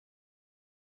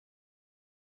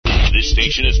This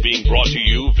station is being brought to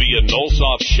you via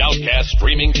Nullsoft Shoutcast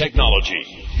streaming technology.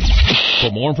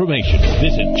 For more information,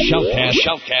 visit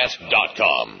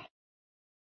shoutcast.com.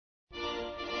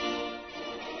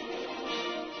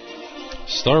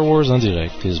 Star Wars en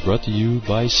Direct is brought to you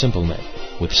by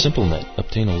SimpleNet. With SimpleNet,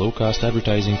 obtain a low-cost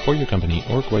advertising for your company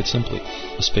or, quite simply,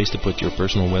 a space to put your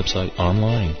personal website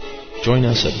online. Join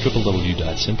us at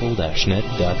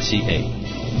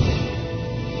www.simple-net.ca.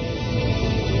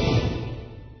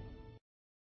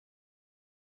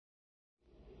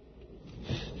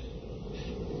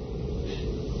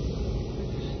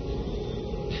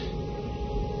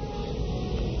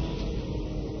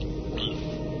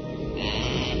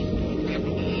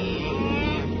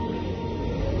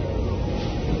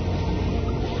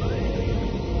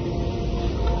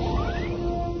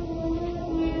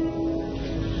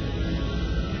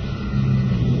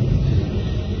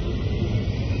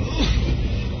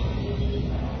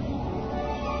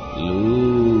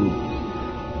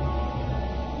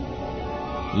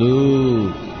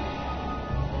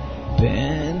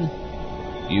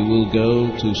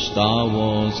 To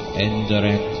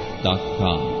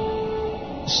StarWarsIndirect.com.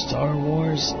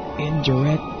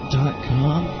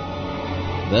 StarWarsIndirect.com?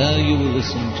 There you will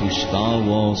listen to Star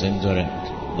Wars Indirect,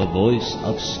 the voice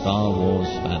of Star Wars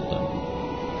fandom.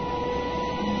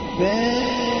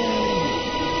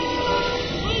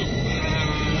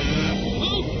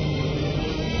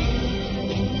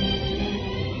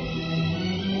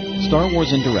 Star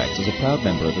Wars Indirect is a proud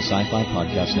member of the Sci-Fi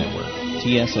Podcast Network.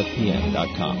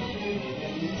 TSFPN.com.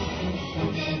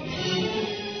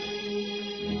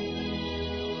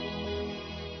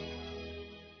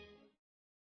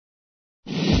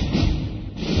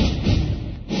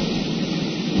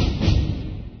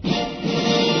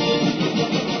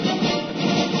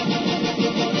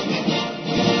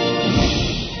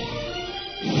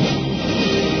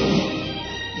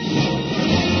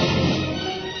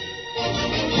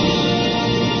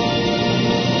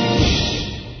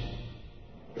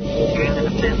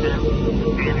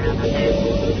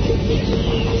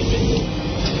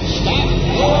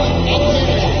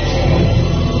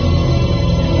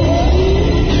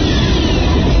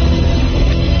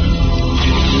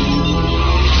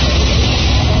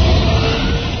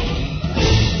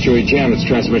 Jam its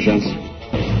transmissions. A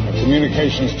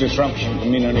communications disruption can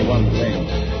mean only one thing.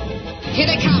 Here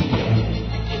they come.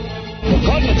 The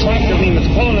coordinate tractor beam is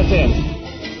pulling us in.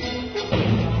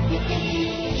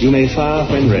 You may fire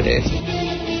when ready.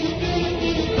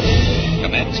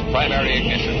 Commence primary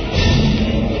ignition.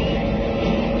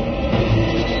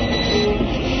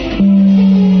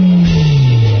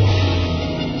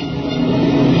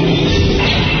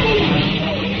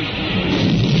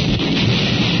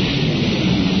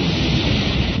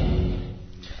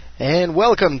 And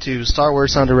welcome to Star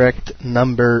Wars on Direct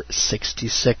number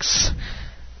 66.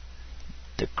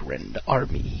 The Grand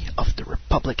Army of the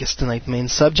Republic is tonight's main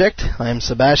subject. I am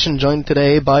Sebastian, joined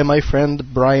today by my friend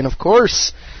Brian, of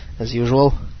course, as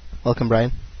usual. Welcome,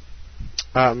 Brian.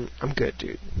 I'm good,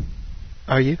 dude.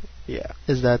 Are you? Yeah.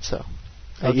 Is that so?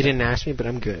 Okay. You didn't ask me, but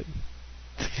I'm good.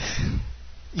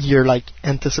 You're like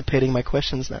anticipating my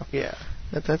questions now. Yeah.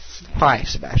 That's Hi,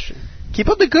 Sebastian. Keep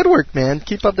up the good work, man.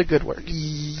 Keep up the good work.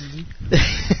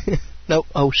 No.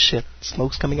 Oh, shit.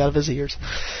 Smoke's coming out of his ears.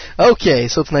 Okay,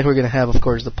 so tonight we're going to have, of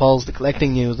course, the polls, the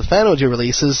collecting news, the fan audio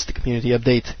releases, the community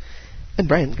update. And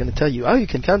Brian's going to tell you how you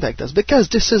can contact us, because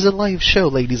this is a live show,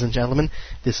 ladies and gentlemen.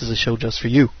 This is a show just for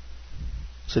you.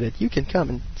 So that you can come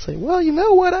and say, well, you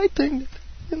know what, I think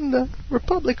in the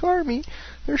Republic Army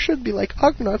there should be like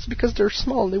Ugnaughts because they're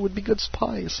small and they would be good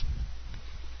spies.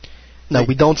 Now,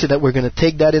 we don't say that we're going to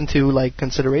take that into, like,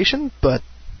 consideration, but...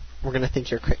 We're going to think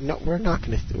you're crazy. No, we're not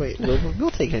going to... Wait,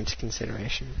 we'll take it into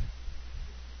consideration.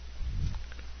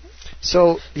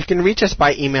 So, you can reach us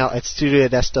by email at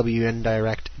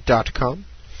studio@swindirect.com.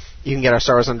 You can get our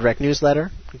Star Wars on Direct newsletter,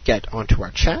 get onto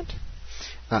our chat,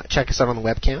 check us out on the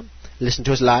webcam, listen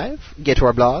to us live, get to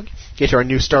our blog, get to our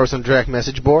new Star Wars on Direct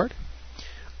message board,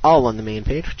 all on the main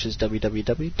page, which is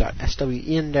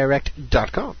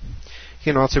www.swindirect.com.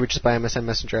 You can also reach us by MSN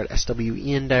Messenger at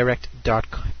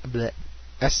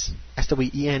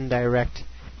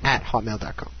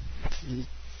swindirect@hotmail.com.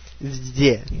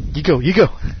 Yeah. You go.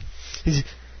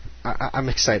 I'm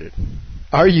excited.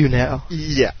 Are you now?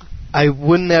 Yeah. I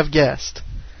wouldn't have guessed.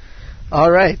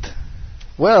 All right.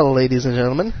 Well, ladies and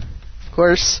gentlemen, of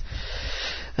course,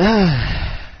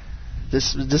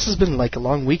 this has been like a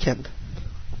long weekend.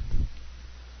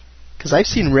 Because I've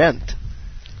seen Rent.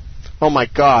 Oh, my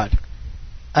God.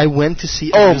 I went to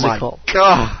see a musical. Oh, my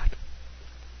God.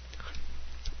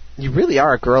 You really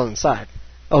are a girl inside.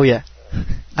 Oh, yeah.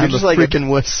 I'm just a like freaking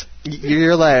wuss.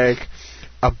 You're like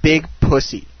a big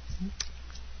pussy.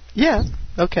 Yeah,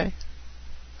 okay.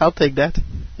 I'll take that.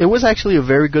 It was actually a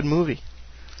very good movie.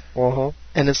 Uh-huh.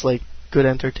 And it's like good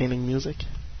entertaining music.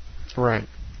 Right.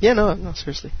 Yeah, no,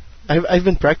 seriously. I've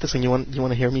been practicing. You want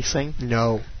to hear me sing?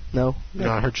 No. No? No,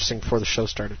 I heard you sing before the show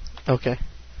started. Okay.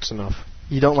 It's enough.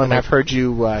 You don't want And I've heard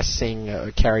you sing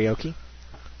karaoke.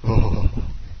 Oh.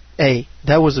 Hey,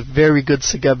 that was a very good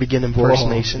Sega Begin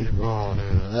impersonation.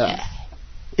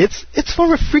 It's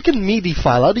from a freaking MIDI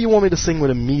file. How do you want me to sing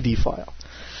with a MIDI file?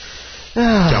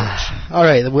 Don't. All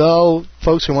right. Well,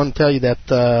 folks, we want to tell you that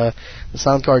the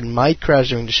sound card might crash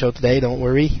during the show today. Don't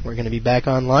worry. We're going to be back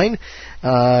online.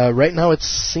 Right now, it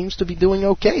seems to be doing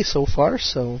okay so far.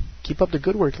 So keep up the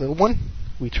good work, little one.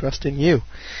 We trust in you.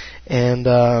 And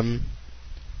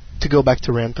to go back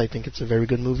to Rent, I think it's a very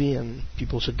good movie, and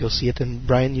people should go see it. And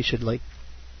Brian, you should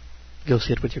go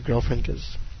see it with your girlfriend,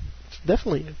 because it's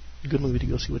definitely a good movie to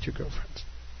go see with your girlfriends.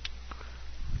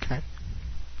 Okay.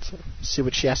 So see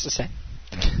what she has to say.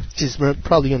 She's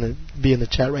probably going to be in the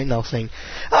chat right now saying,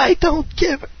 "I don't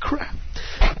give a crap."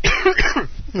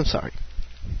 I'm sorry.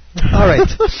 All right.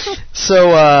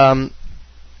 So,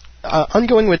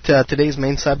 ongoing with today's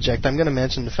main subject, I'm going to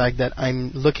mention the fact that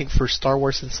I'm looking for Star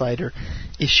Wars Insider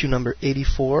issue number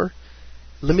 84,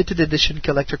 limited edition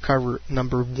collector cover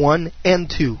number 1 and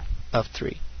 2 of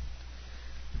 3.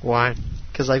 Why?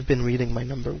 Because I've been reading my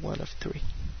number 1 of 3.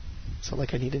 So,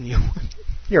 I need a new one.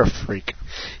 You're a freak.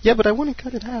 Yeah, but I want to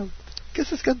cut it out.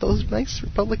 Because it's got those nice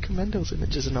Republic Commandos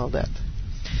images and all that.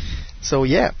 So,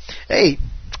 yeah. Hey,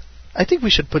 I think we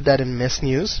should put that in Miss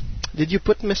News. Did you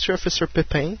put Mr. Officer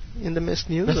Pepin in the Miss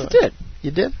News? Yes, I did.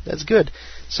 You did? That's good.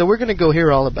 So we're going to go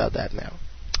hear all about that now.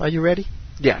 Are you ready?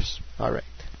 Yes. All right.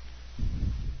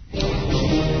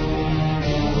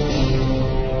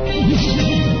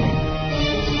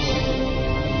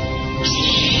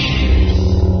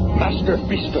 Master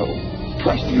Fisto,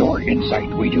 trust your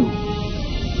insight, we do.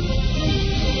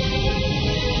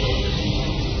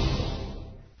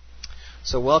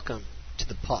 So welcome to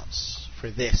the Pulse for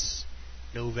this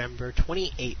November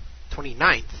 29th,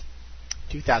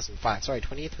 2005. Sorry,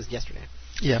 28th was yesterday.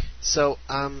 Yeah. So,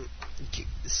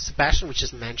 Sebastian was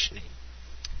just mentioning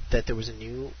that there was a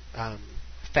new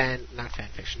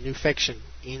new fiction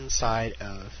inside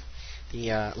of the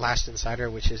Last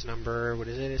Insider, which is number, what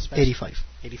is it? 85.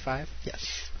 85? Yes.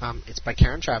 It's by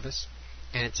Karen Travis,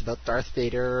 and it's about Darth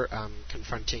Vader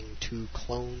confronting 2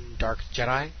 clone Dark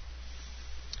Jedi,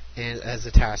 and as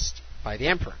a test by the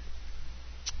Emperor.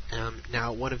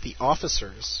 Now, one of the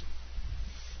officers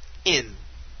in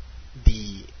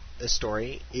the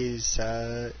story is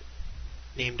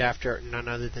named after none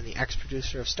other than the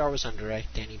ex-producer of Star Wars on Direct,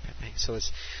 Danny Pepe. So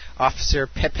it's Officer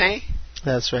Pepe.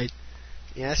 That's right.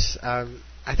 Yes. I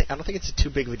don't think it's too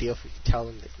big of a deal if we tell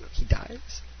him that he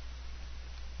dies.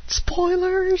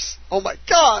 Spoilers! Oh my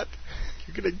God!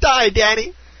 You're gonna die,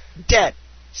 Danny. Dead.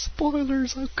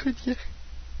 Spoilers! How could you?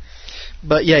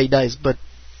 But yeah, he dies. But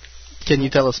can you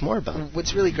tell us more about it?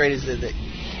 What's really great is that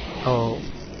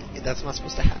that's not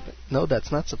supposed to happen. No,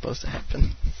 that's not supposed to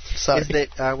happen. Sorry. Is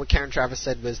that what Karen Travis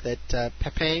said was that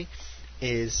Pepe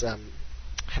is had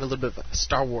a little bit of a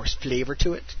Star Wars flavor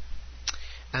to it,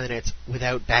 and then it's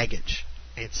without baggage.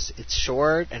 It's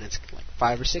short, and it's like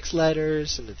 5 or 6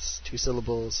 letters, and it's 2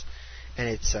 syllables, and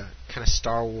it's kind of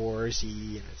Star Wars-y,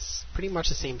 and it's pretty much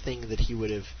the same thing that she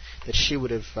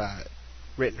would have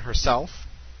written herself.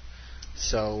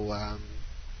 So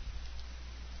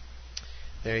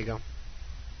there you go.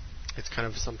 It's kind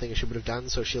of something she would have done,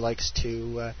 so she likes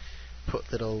to put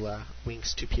little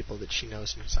winks to people that she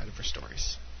knows inside of her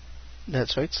stories.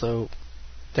 That's right. So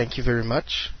thank you very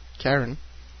much, Karen,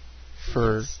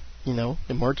 for,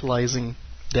 immortalizing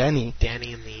Danny.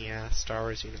 Danny in the Star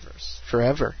Wars universe.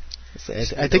 Forever. I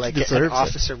think like he deserves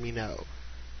Officer Minot.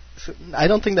 I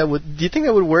don't think that would... Do you think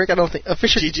that would work? I don't think...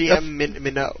 GGM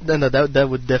Minot. No, that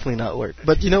would definitely not work.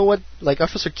 But you know what? Like,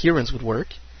 Officer Kieran's would work.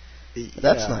 Yeah.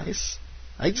 That's nice.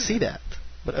 I'd see that.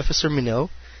 But Officer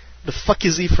Minot, the fuck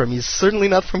is he from? He's certainly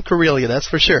not from Corellia, that's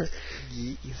for sure.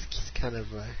 He's kind of...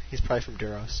 he's probably from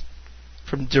Duros.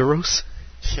 From Duros?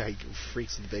 Yeah, he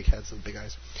freaks with the big heads and the big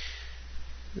eyes.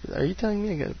 Are you telling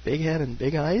me I got a big head and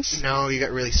big eyes? No, you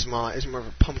got really small. It's more of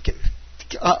a pumpkin.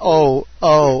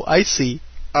 I see.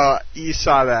 You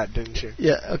saw that, didn't you?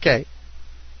 Yeah, okay.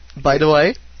 By the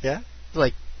way... Yeah?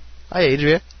 Like, hi,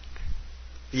 Adria.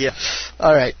 Yeah.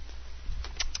 Alright.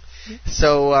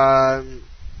 So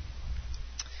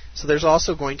there's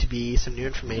also going to be some new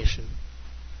information.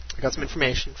 I got some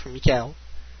information from Mikhail,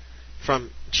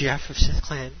 from Jeff of Sith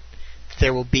Clan.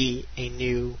 There will be a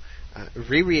new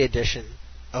Riri edition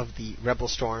of the Rebel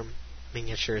Storm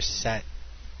miniatures set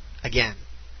again,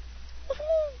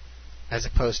 as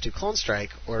opposed to Clone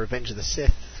Strike or Revenge of the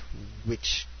Sith,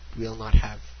 which will not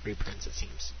have reprints, it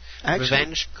seems. Actually,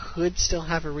 Revenge could still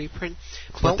have a reprint,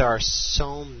 but there are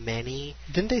so many.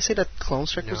 Didn't they say that Clone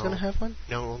Strike was going to have one?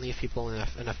 No, only if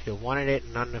enough people wanted it,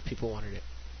 and not enough people wanted it.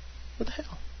 What the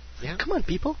hell? Yeah. Come on,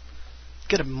 people.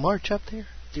 Gotta march up there.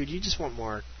 Dude, you just want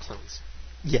more clones.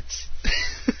 Yes.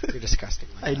 You're disgusting.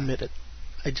 Like I admit it.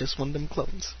 I just want them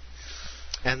clones.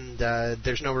 And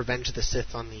there's no Revenge of the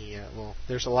Sith on the...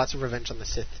 there's lots of Revenge on the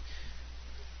Sith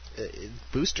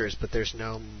boosters, but there's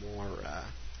no more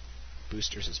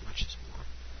boosters as much as more.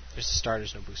 There's the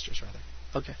starters, no boosters, rather.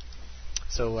 Okay.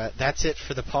 So that's it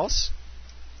for the Pulse.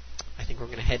 I think we're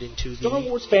going to head into the...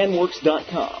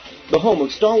 StarWarsFanWorks.com, the home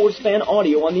of Star Wars fan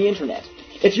audio on the Internet.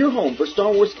 It's your home for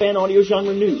Star Wars fan audio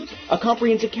genre news, a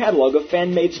comprehensive catalog of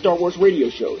fan-made Star Wars radio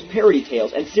shows, parody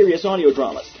tales, and serious audio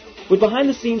dramas. With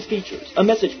behind-the-scenes features, a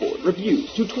message board,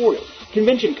 reviews, tutorials,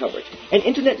 convention coverage, an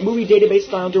Internet movie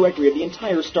database-style directory of the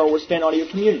entire Star Wars fan audio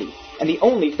community, and the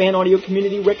only fan audio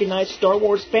community-recognized Star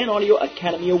Wars Fan Audio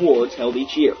Academy Awards held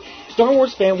each year.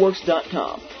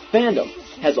 StarWarsFanWorks.com. Fandom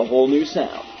has a whole new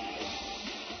sound.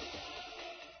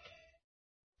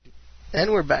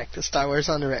 And we're back to Star Wars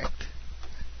on Direct.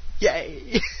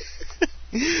 Yay!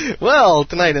 Well,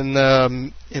 tonight in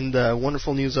the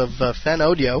wonderful news of fan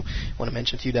audio, I want to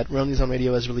mention to you that Ronies on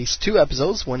Radio has released 2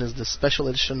 episodes. One is the special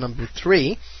edition number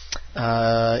 3.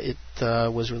 It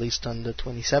was released on the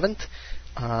 27th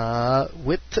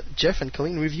with Jeff and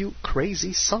Colleen review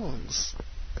Crazy Songs.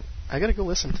 I gotta go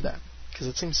listen to that because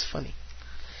it seems funny.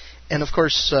 And of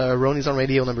course, Ronies on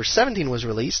Radio number 17 was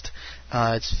released.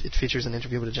 It features an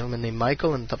interview with a gentleman named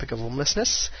Michael on the topic of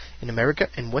homelessness in America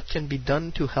and what can be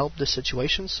done to help the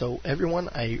situation. So everyone,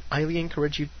 I highly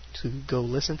encourage you to go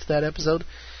listen to that episode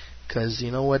because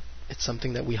you know what? It's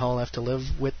something that we all have to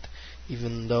live with.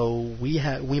 Even though we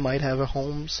might have a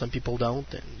home, some people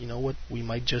don't. And you know what? We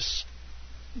might just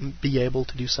be able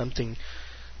to do something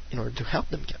in order to help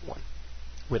them get one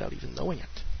without even knowing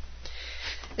it.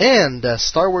 And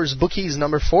Star Wars Bookies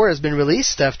number 4 has been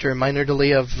released after a minor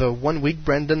delay of 1 week.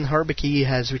 Brendan Harbicki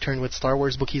has returned with Star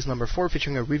Wars Bookies number 4,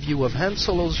 featuring a review of Han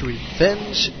Solo's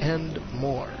Revenge and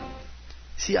more.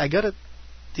 See, I gotta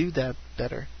do that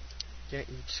better. Yeah,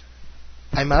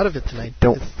 I'm out of it tonight.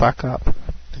 Don't fuck up.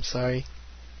 I'm sorry,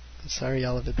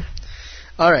 all of it.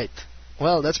 All right.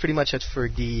 Well, that's pretty much it for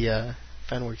the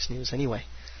FanWorks news anyway.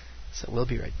 So we'll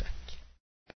be right back.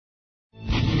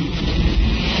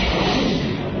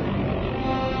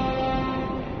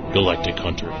 Galactic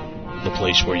Hunter, the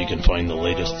place where you can find the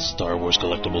latest Star Wars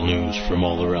collectible news from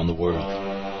all around the world.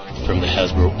 From the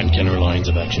Hasbro and Kenner lines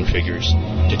of action figures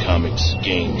to comics,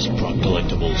 games, prop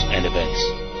collectibles, and events,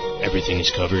 everything is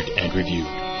covered and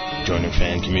reviewed. Join our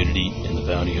fan community in the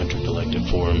Bounty Hunter Collective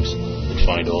forums and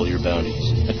find all your bounties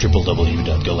at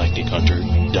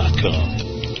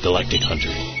www.galactichunter.com. Galactic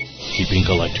Hunter, keeping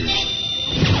collectors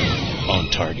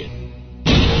on target.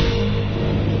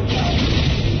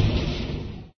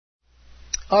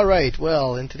 Alright,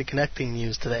 well, into the connecting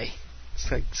news today.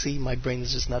 It's like, see, my brain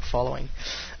is just not following.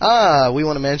 We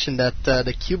want to mention that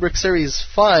the Kubrick Series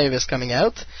 5 is coming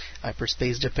out.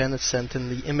 Hyperspace Japan has sent in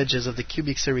the images of the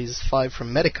Kubrick Series 5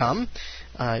 from Medicom.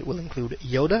 It will include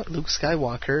Yoda, Luke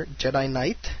Skywalker, Jedi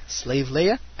Knight, Slave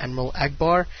Leia, Admiral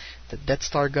Akbar, the Death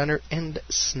Star Gunner, and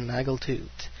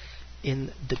Snaggletooth.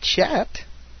 In the chat,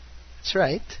 that's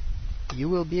right, you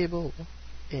will be able,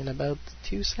 in about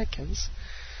 2 seconds,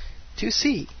 to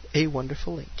see a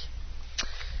wonderful link.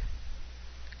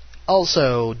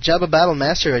 Also, Jabba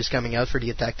Battlemaster is coming out for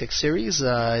the Tactics series.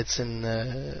 It's in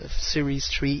Series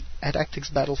 3 Tactics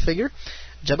Battle figure.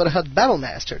 Jabba the Hutt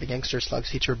Battlemaster, the gangster slugs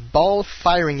feature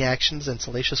ball-firing actions and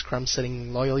Salacious Crumb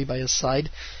sitting loyally by his side,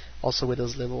 also with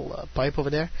his little pipe over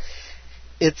there.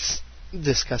 It's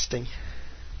disgusting.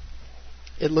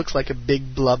 It looks like a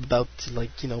big blob about to,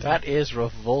 That is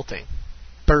revolting.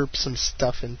 Burp some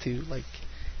stuff into,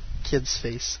 kid's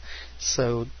face.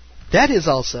 So that is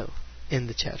also in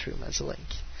the chat room as a link.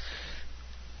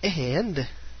 And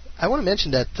I want to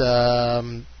mention that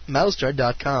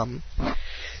mousejar.com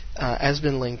has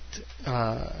been linked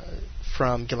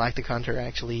from Galactic Hunter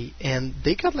actually, and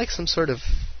they got some sort of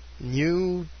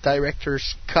new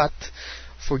director's cut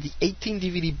for the 18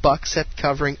 DVD box set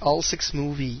covering all 6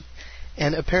 movies.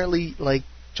 And apparently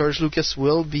George Lucas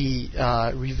will be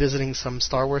revisiting some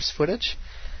Star Wars footage.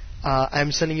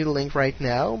 I'm sending you the link right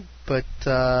now, but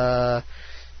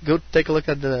go take a look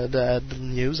at the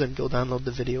news and go download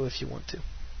the video if you want to.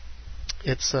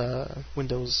 It's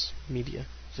Windows Media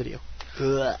video.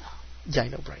 Ugh. Yeah, I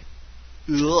know, Brian.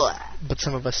 But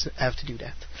some of us have to do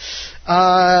that.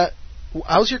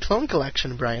 How's your clone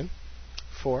collection, Brian?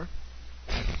 4.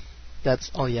 That's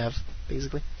all you have,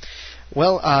 basically.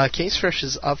 Well, Case Fresh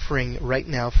is offering right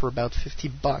now for about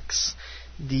 $50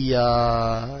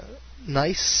 the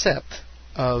nice set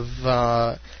of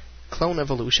Clone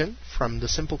Evolution from the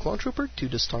Simple Clone Trooper to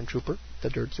the Stormtrooper, the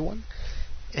dirty one.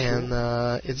 And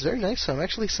it's very nice. So I'm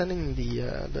actually sending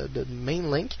the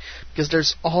main link because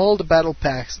there's all the battle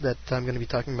packs that I'm going to be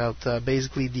talking about.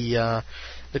 Basically, the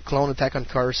clone attack on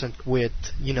Coruscant with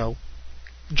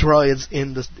droids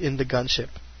in the gunship.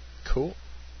 Cool.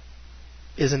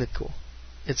 Isn't it cool?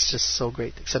 It's just so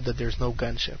great. Except that there's no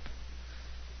gunship.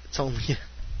 It's only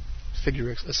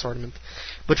figure assortment.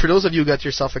 But for those of you who got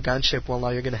yourself a gunship, well, now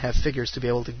you're going to have figures to be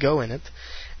able to go in it.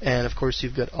 And of course,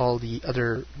 you've got all the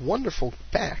other wonderful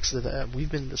packs that we've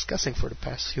been discussing for the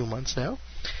past few months now.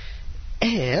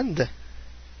 And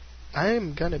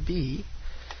I'm going to be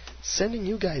sending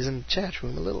you guys in the chat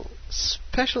room a little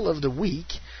special of the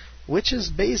week, which is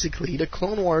basically the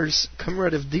Clone Wars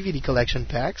commemorative DVD collection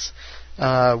packs.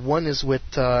 One is with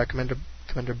Commander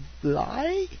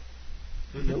Bly?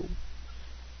 Mm-hmm.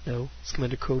 No, it's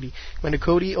Commander Cody. Commander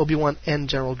Cody, Obi-Wan, and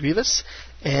General Grievous.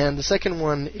 And the second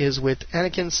one is with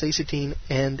Anakin, Saesatine,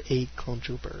 and a Clone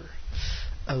Trooper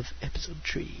of Episode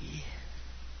 3.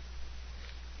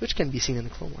 Which can be seen in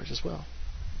the Clone Wars as well.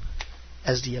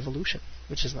 As the evolution,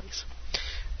 which is nice.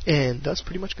 And does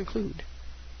pretty much conclude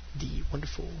the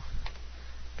wonderful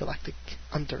Galactic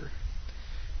Hunter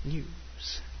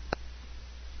news.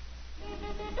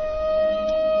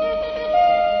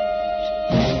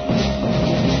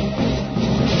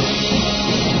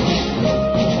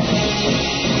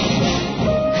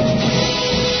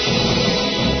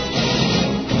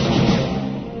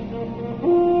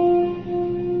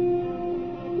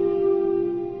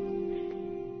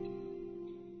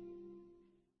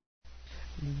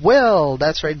 Well,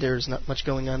 that's right. There's not much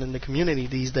going on in the community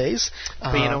these days.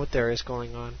 But you know what there is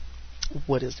going on?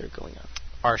 What is there going on?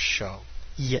 Our show.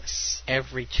 Yes.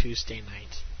 Every Tuesday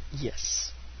night.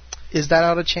 Yes. Is that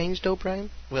out of change, though,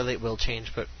 Brian? Well, it will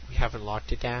change, but we haven't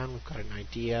locked it down. We've got an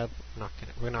idea.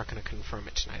 We're not going to confirm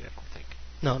it tonight, I don't think.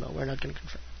 No, we're not going to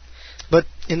confirm it. But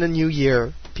in the new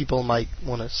year, people might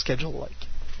want to schedule, like,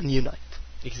 a new night.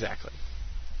 Exactly.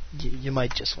 You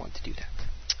might just want to do that.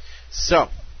 So,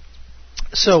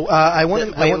 I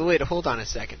want to... Wait, hold on a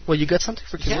second. Well, you got something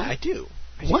for community? Yeah, I do.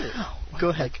 Wow. Go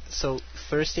ahead. So,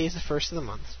 Thursday is the first of the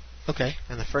month. Okay.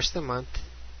 And the first of the month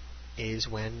is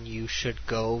when you should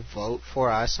go vote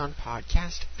for us on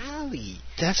Podcast Alley.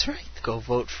 That's right. Go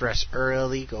vote for us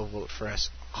early. Go vote for us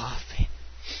often.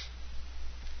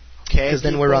 Okay, because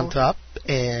then we're on top,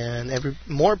 and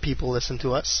more people listen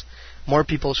to us. More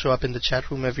people show up in the chat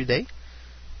room every day,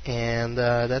 and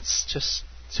that's just...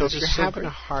 So if you're having a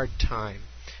hard time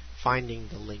finding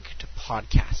the link to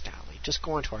Podcast Alley, just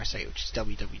go onto our site, which is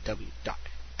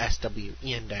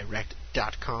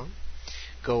www.swendirect.com.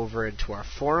 Go over into our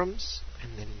forums,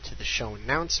 and then into the show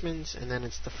announcements, and then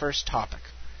it's the first topic.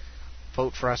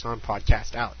 Vote for us on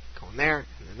Podcast Alley. Go in there,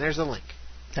 and then there's a link.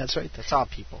 That's right. That's all,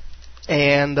 people.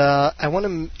 And I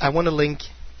want to link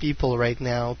people right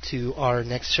now to our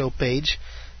next show page.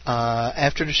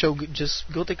 After the show, just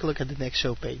go take a look at the next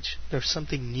show page. There's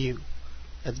something new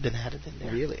that's been added in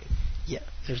there. Really? Yeah,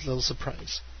 there's a little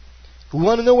surprise. We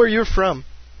want to know where you're from,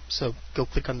 so go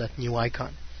click on that new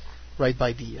icon right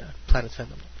by the Planet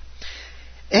Fandom.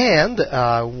 And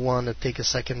I want to take a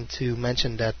second to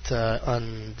mention that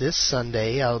on this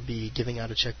Sunday, I'll be giving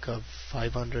out a check of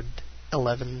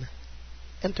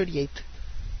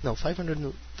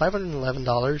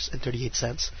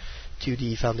 $511.38 to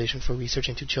the Foundation for Research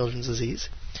into Children's Disease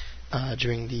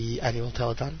during the annual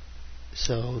telethon.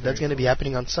 So that's going to be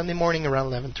happening on Sunday morning around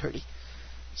 11:30.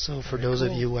 So for those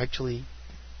of you who actually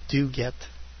do get,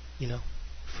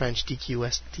 French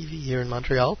DQS TV here in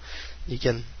Montreal, you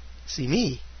can see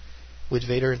me with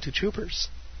Vader and two troopers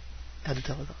at the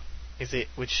telethon. Is it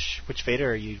which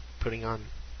Vader are you putting on?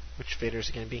 Which Vader is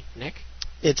it going to be? Nick?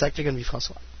 It's actually going to be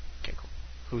Francois. Okay,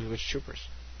 cool. Which troopers?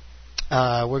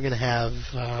 We're going to have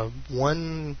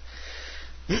one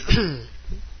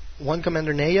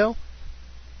Commander Neo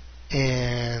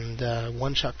and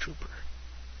one shock trooper.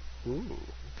 Ooh,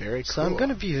 very cool. So I'm going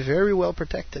to be very well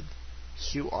protected.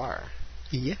 You are?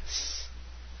 Yes.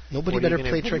 Nobody better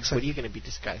play tricks on me. What are you going to be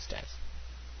disguised as?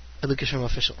 A Lucasfilm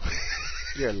official.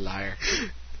 You're a liar.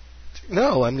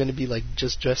 No, I'm going to be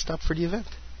just dressed up for the event.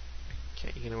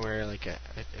 Okay, you're going to wear like a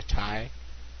tie?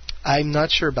 I'm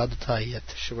not sure about the tie yet.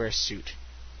 You should wear a suit.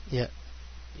 Yeah.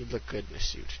 You'd look good in a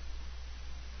suit.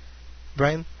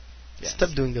 Brian, yes.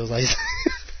 Stop doing those eyes.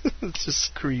 It's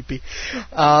just creepy.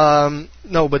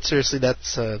 No, but seriously,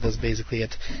 that's basically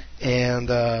it.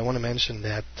 And I want to mention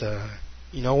that,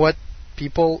 you know what,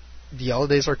 people, the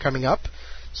holidays are coming up,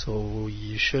 so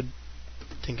you should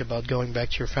think about going back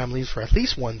to your families for at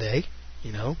least one day,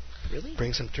 you know. Really?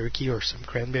 Bring some turkey or some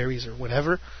cranberries or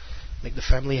whatever. Make the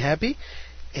family happy.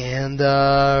 And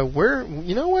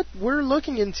we're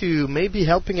looking into maybe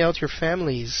helping out your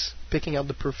families, picking out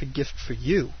the perfect gift for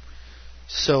you.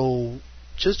 So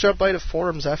just drop by the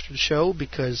forums after the show,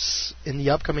 because in the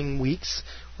upcoming weeks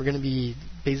we're going to be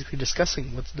basically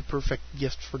discussing what's the perfect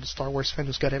gift for the Star Wars fan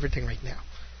who's got everything right now.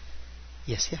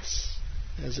 Yes,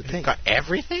 that's the thing. Got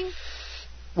everything?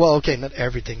 Well, okay, not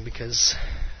everything, because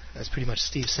that's pretty much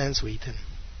Steve Sansweet,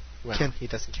 and he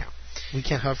doesn't count. We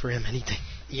can't offer him anything.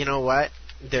 You know what?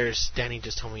 Danny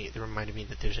just told me, reminded me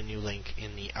that there's a new link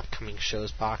in the upcoming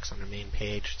shows box on our main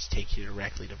page to take you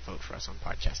directly to vote for us on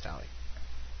Podcast Alley.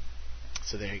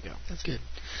 So there you go. That's good.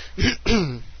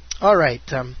 All right.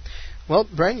 Well,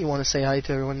 Brian, you want to say hi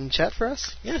to everyone in chat for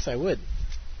us? Yes, I would.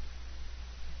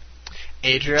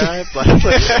 Adria,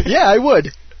 yeah, I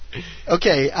would.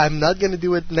 Okay, I'm not going to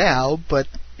do it now, but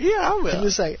yeah, I will.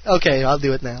 Okay, I'll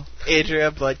do it now. Adria,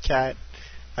 Bloodcat,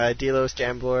 Delos,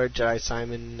 Jamblor, Jedi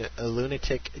Simon,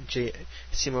 Lunatic,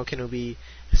 Simo Kenobi,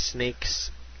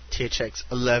 Snakes, THX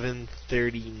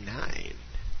 1139.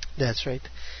 That's right.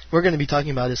 We're going to be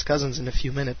talking about his cousins in a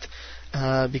few minutes,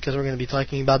 because we're going to be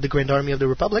talking about the Grand Army of the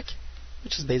Republic,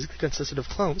 which is basically consisted of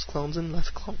clones and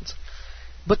less clones.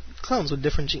 But clones with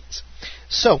different genes.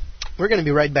 So, we're going to be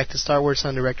right back to Star Wars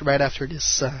on Direct right after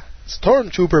this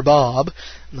Stormtrooper Bob,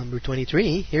 number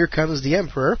 23. Here comes the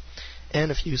Emperor,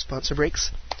 and a few sponsor breaks.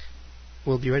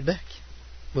 We'll be right back.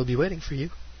 We'll be waiting for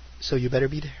you, so you better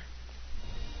be there.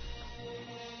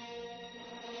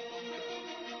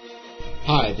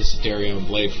 Hi, this is Darion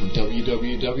Blade from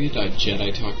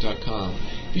www.jeditalk.com.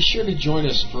 Be sure to join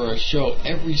us for our show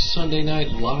every Sunday night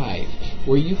live,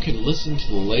 where you can listen to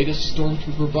the latest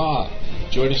Stormtrooper Bob.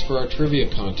 Join us for our trivia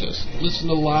contest. Listen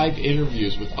to live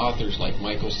interviews with authors like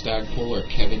Michael Stackpole or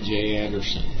Kevin J.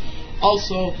 Anderson.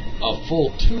 Also, a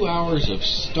full 2 hours of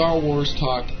Star Wars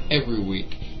talk every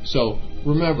week. So,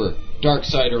 remember, dark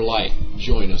side or light,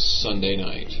 join us Sunday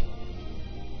night.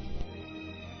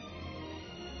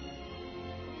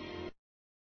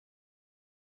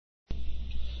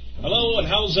 Hello, and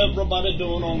how's everybody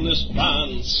doing on this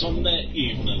fine Sunday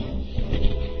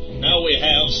evening? Now we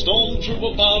have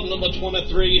Stormtrooper Bob number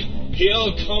 23. Here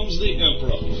comes the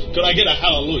Emperor. Could I get a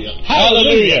hallelujah?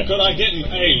 Hallelujah! Could I get an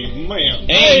amen?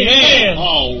 Amen!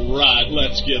 All right,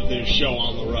 let's get this show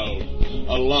on the road.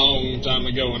 A long time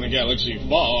ago in a galaxy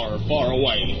far, far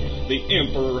away, the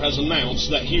Emperor has announced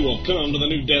that he will come to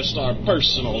the new Death Star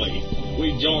personally.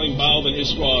 We join Bob and his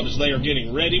squad as they are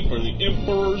getting ready for the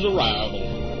Emperor's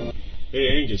arrival.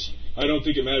 Hey, Angus, I don't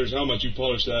think it matters how much you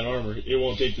polish that armor. It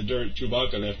won't take the dirt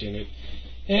Chewbacca left in it.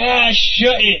 Ah,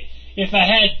 shut it. If I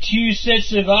had 2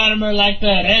 sets of armor like the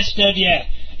rest of you,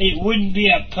 it wouldn't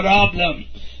be a problem.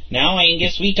 Now,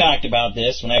 Angus, we talked about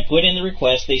this. When I put in the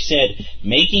request, they said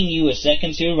making you a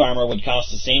second suit of armor would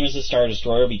cost the same as the Star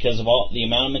Destroyer because of all the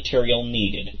amount of material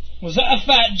needed. Was that a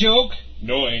fat joke?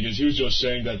 No, Angus, he was just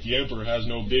saying that the Emperor has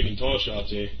no big and tall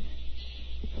shots, eh?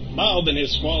 Bob and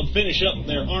his squad finish up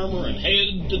their armor and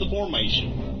head to the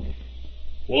formation.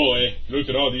 Whoa, eh? Look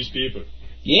at all these people.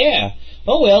 Yeah.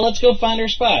 Oh, well, let's go find our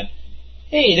spot.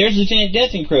 Hey, there's Lieutenant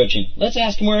Death encroaching. Let's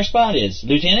ask him where our spot is.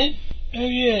 Lieutenant? Oh,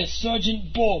 yes,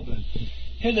 Sergeant Bourbon.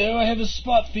 Hello, I have a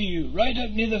spot for you, right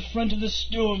up near the front of the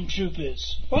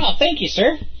stormtroopers. Well, thank you,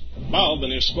 sir. Bob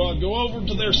and his squad go over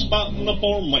to their spot in the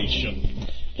formation.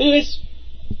 Louis,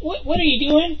 what are you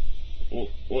doing? Oh,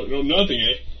 no, nothing,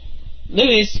 eh?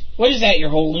 Louis, what is that you're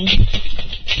holding?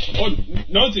 Oh,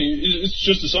 nothing. It's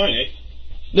just a sign, eh?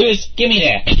 Louis, give me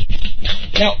that.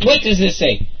 Now, what does this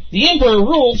say? The Emperor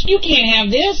rules. You can't have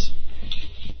this.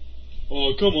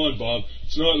 Oh, come on, Bob.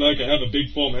 It's not like I have a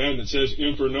big foam hand that says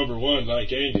Emperor number 1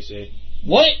 like Angus, eh?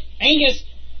 What? Angus?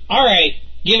 All right,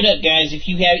 give it up, guys. If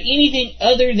you have anything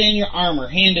other than your armor,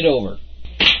 hand it over.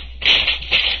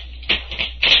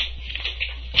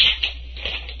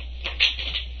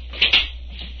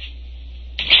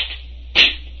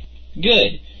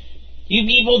 Good. You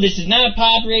people, this is not a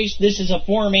pod race, this is a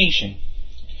formation.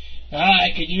 I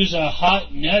could use a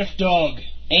hot Nerf dog.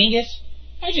 Angus,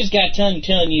 I just got done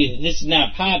telling you that this is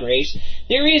not a pod race.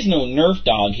 There is no Nerf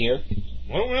dog here.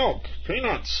 Low milk,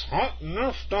 peanuts, hot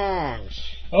Nerf dogs.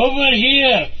 Over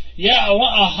here. Yeah, I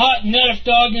want a hot Nerf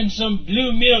dog and some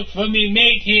blue milk for me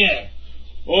mate here.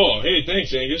 Oh, hey,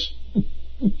 thanks, Angus.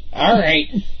 All right.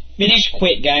 Finish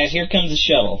quick, guys. Here comes the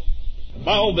shuttle.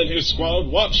 Bob and his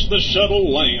squad watched the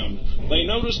shuttle land. They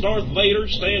noticed Darth Vader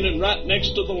standing right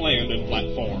next to the landing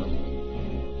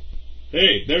platform.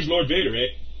 Hey, there's Lord Vader, eh?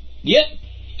 Yep.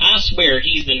 I swear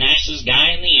he's the nicest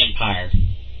guy in the Empire.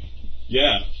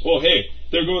 Yeah. Oh, hey,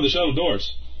 there go the shuttle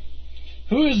doors.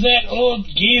 Who's that old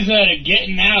geezer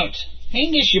getting out?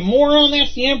 Angus, you moron,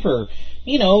 that's the Emperor.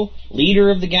 You know,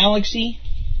 leader of the galaxy.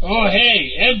 Oh,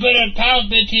 hey, Emperor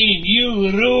Palpatine,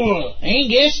 you rule.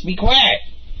 Angus, be quiet.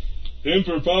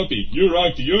 Emperor Palpy, you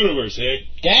rock the universe, eh?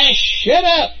 Gosh, shut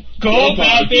up. Go,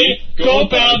 Palpy. Go,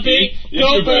 Palpy. It's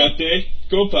your birthday.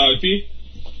 Go, Palpy.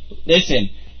 Listen,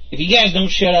 if you guys don't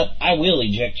shut up, I will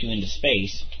eject you into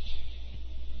space.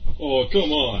 Oh,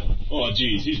 come on. Oh,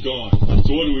 geez, he's gone.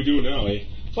 So what do we do now, eh?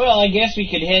 Well, I guess we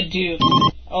could head to...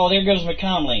 Oh, there goes my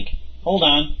comlink. Hold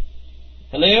on.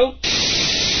 Hello?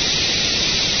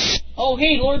 Oh,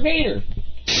 hey, Lord Vader.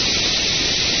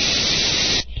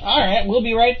 Alright, we'll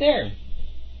be right there.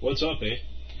 What's up, eh?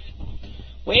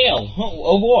 Well,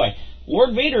 oh boy.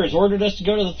 Lord Vader has ordered us to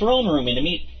go to the throne room and to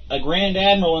meet a Grand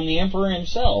Admiral and the Emperor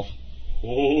himself.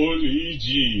 Holy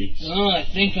jeez. Oh, I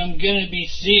think I'm gonna be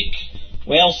sick.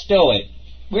 Well, stow it.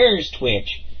 Where's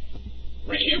Twitch?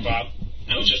 Right here, Bob.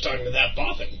 I was just talking to that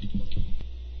boffin.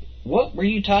 What were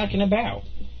you talking about?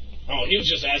 Oh, he was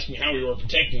just asking how we were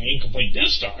protecting the incomplete Death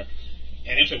Star,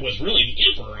 and if it was really the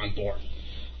Emperor on board.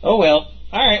 Oh, well.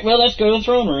 Alright, well, let's go to the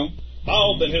throne room.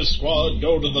 Bob and his squad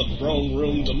go to the throne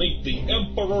room to meet the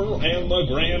Emperor and the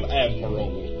Grand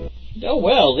Admiral. Oh,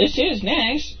 well, this is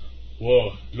nice.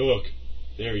 Whoa, look.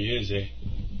 There he is, eh?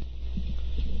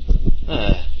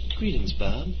 Greetings,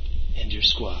 Bob, and your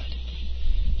squad.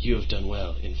 You have done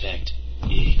well, in fact,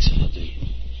 excellently.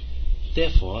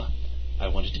 Therefore, I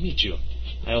wanted to meet you.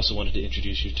 I also wanted to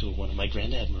introduce you to one of my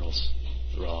Grand Admirals,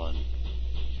 Thrawn.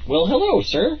 Well, hello,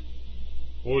 sir.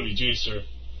 Holy gee, sir.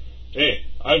 Hey,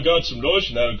 I've got some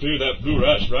lotion that'll clear that blue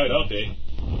rash right up, eh?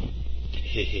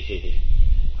 Hehehe.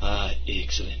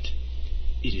 Excellent.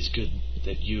 It is good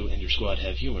that you and your squad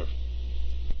have humor.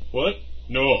 What?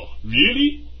 No,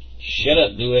 really? Shut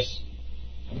up, Lewis.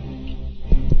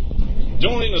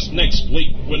 Join us next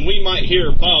week when we might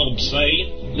hear Bob say...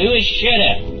 Lewis, shut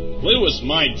up. Lewis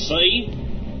might say...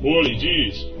 Holy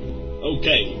jeez.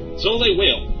 Okay, so they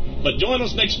will. But join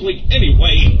us next week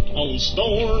anyway on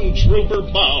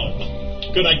Stormtrooper Bob.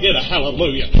 Could I get a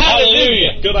hallelujah?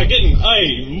 Hallelujah! Could I get an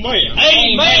amen?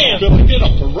 Amen! Could I get a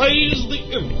praise the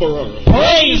Emperor?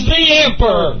 Praise the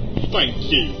Emperor! Thank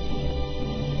you.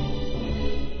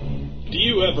 Do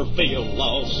you ever feel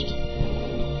lost?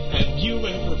 Have you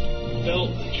ever felt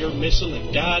like you're missing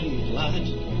a guiding light?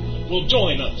 Well,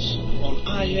 join us on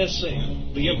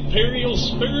ISN, the Imperial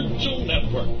Spiritual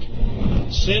Network.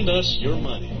 Send us your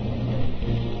money.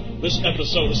 This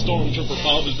episode of Stormtrooper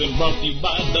Bob has been brought to you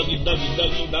by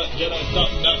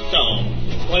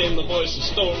www.jeditalk.com. Playing the voice of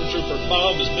Stormtrooper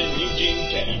Bob has been Eugene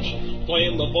Cash.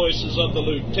 Playing the voices of the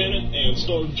Lieutenant and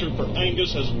Stormtrooper Angus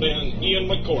has been Ian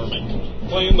McCormick.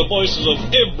 Playing the voices of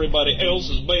everybody else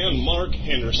has been Mark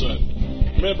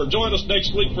Henderson. Remember, join us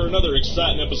next week for another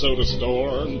exciting episode of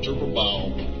Stormtrooper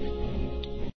Bob.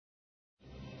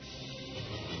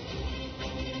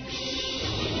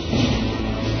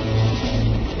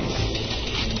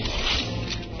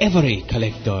 Every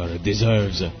collector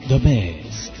deserves the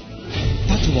best.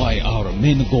 That's why our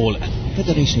main goal at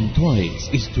Federation Toys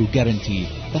is to guarantee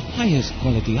the highest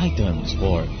quality items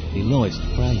for the lowest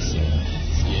prices.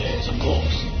 Yes, of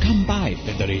course. Come by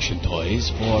Federation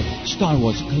Toys for Star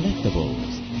Wars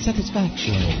collectibles.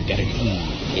 Satisfaction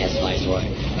guaranteed. Yes, Viceroy.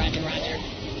 Roger, roger.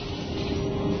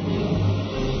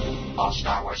 All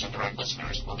Star Wars and Direct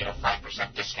listeners will get a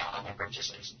 5% discount on their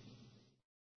purchases.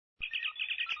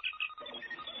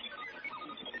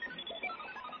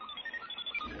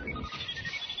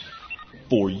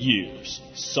 For years,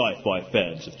 sci-fi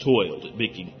fans have toiled at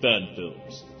making fan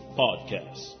films,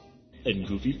 podcasts, and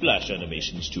goofy flash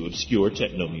animations to obscure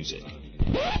techno music.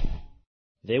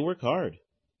 They work hard.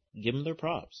 Give them their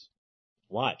props.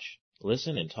 Watch,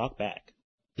 listen, and talk back.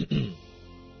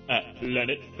 At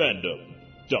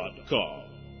planetfandom.com.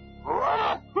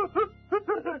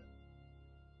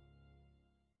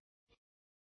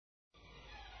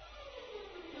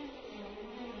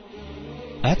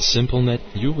 At SimpleNet,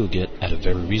 you will get, at a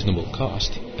very reasonable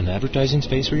cost, an advertising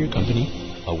space for your company,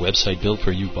 a website built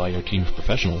for you by our team of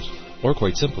professionals, or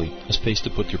quite simply, a space to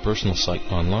put your personal site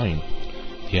online.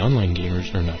 The online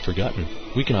gamers are not forgotten.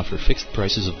 We can offer fixed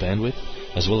prices of bandwidth,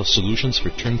 as well as solutions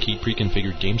for turnkey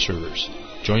pre-configured game servers.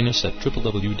 Join us at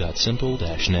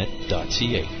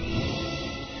www.simple-net.ca.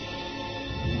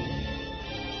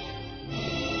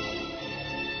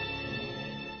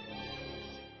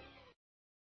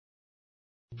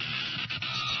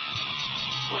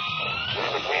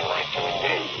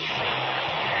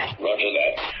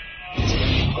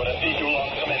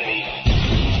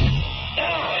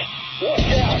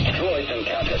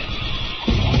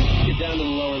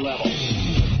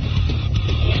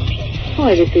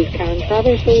 Hi, this is Karen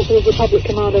Travis, author of Republic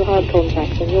Commando Hard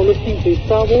Contacts, and you're listening to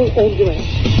Star Wars On Direct.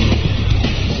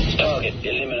 Target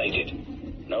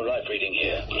eliminated. No live reading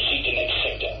here. Proceed to next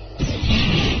sector.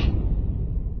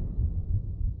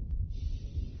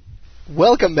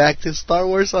 Welcome back to Star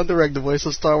Wars On Direct, the voice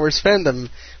of Star Wars fandom,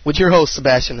 with your host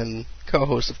Sebastian and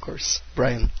co-host, of course,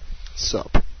 Brian.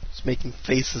 Sup? Just making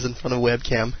faces in front of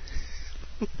webcam.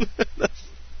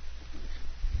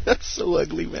 That's so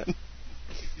ugly, man.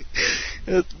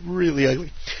 That's really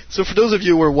ugly. So for those of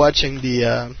you who were watching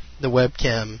the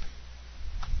webcam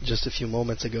just a few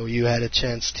moments ago, you had a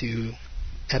chance to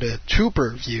had a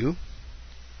trooper view,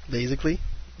 basically.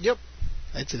 Yep.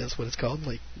 I'd say that's what it's called,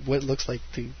 like what it looks like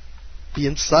to be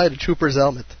inside a trooper's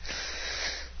helmet.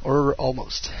 Or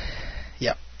almost.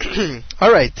 Yeah.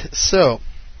 Alright, so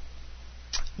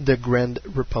the Grand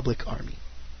Republic Army.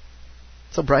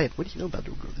 So Brian, what do you know about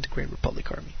the Grand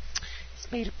Republic Army?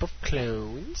 It's made up of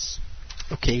clones.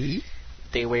 Okay.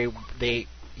 They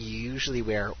usually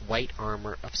wear white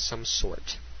armor of some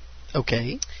sort.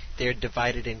 Okay. They're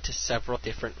divided into several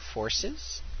different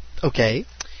forces. Okay.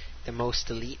 The most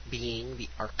elite being the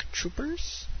ARC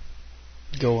Troopers.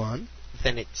 Go on.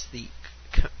 Then it's the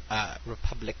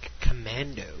Republic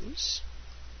Commandos.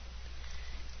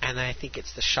 And I think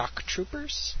it's the Shock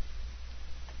Troopers.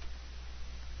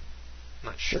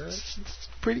 Not sure. It's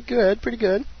pretty good, pretty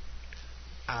good.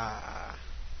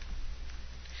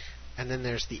 And then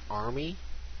there's the Army.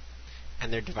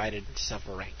 And they're divided into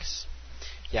several ranks.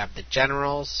 You have the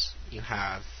generals, you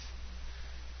have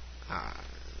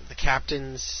the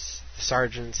captains, the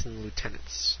sergeants, and the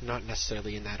lieutenants. Not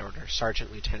necessarily in that order.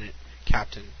 Sergeant, lieutenant,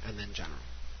 captain, and then general.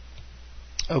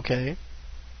 Okay.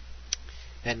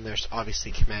 And there's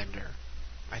obviously commander,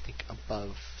 I think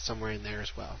above, somewhere in there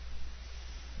as well.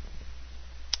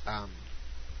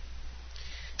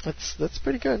 That's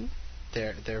pretty good.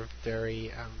 They're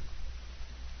very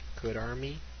good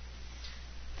army.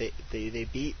 They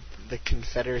beat the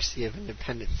Confederacy of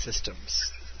Independent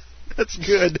Systems. That's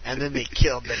good. And then they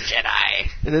killed the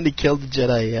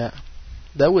Jedi. Yeah.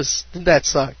 Didn't that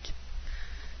suck?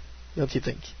 Don't you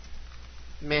think?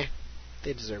 Meh.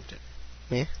 They deserved it.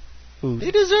 Meh? Who?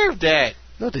 They deserved it!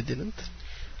 No, they didn't.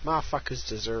 Motherfuckers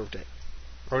deserved it.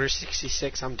 Order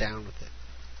 66, I'm down with it.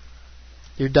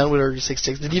 You're done with Order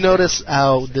 66. Did you notice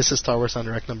how this is Star Wars On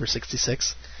Direct number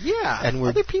 66? Yeah, and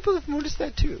other people have noticed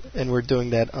that too. And we're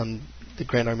doing that on the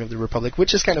Grand Army of the Republic,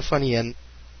 which is kind of funny. And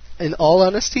in all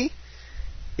honesty,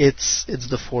 it's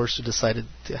the Force who decided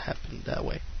to happen that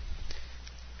way.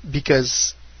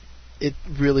 Because it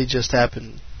really just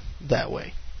happened that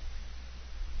way.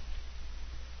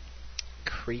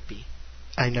 Creepy.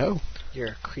 I know. You're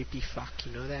a creepy fuck,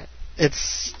 you know that? It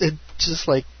just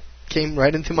like came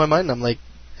right into my mind. I'm like,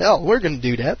 hell, we're going to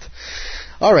do that.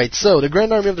 Alright, so the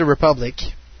Grand Army of the Republic,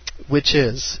 which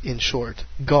is, in short,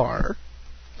 GAR.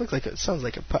 Sounds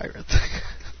like a pirate.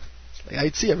 Like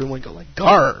I'd see everyone go like,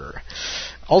 GAR!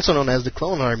 Also known as the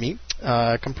Clone Army,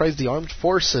 comprised the armed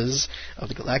forces of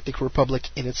the Galactic Republic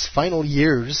in its final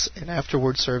years, and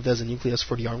afterwards served as a nucleus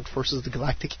for the armed forces of the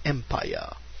Galactic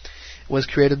Empire. It was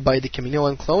created by the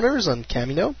Kaminoan cloners on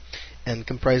Kamino, and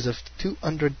comprised of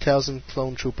 200,000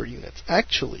 clone trooper units.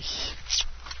 Actually,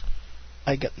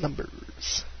 I got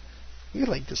numbers. We got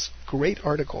like this great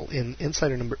article in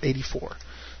Insider number 84.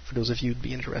 For those of you who'd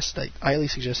be interested, I highly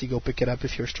suggest you go pick it up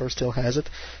if your store still has it,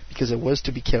 because it was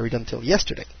to be carried until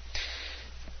yesterday.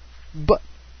 But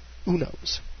who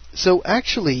knows? So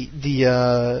actually,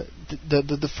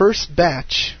 the first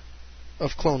batch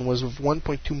of clone was of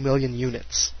 1.2 million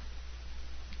units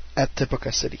at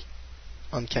Tipoca City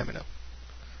on Kamino.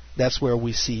 That's where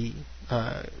we see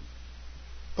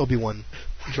Obi-Wan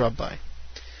drop by.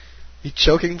 You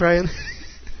choking, Brian?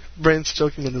 Brian's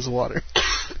choking in his water.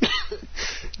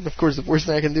 And of course, the worst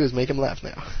thing I can do is make him laugh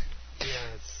now.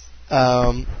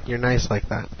 Yes. You're nice like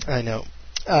that. I know.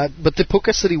 But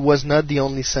Tipoca City was not the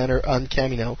only center on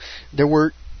Kamino. There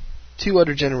were two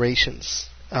other generations.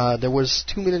 There was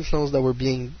 2 million clones that were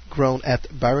being grown at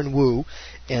Baron Wu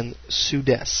and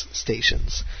Sudes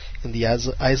stations in the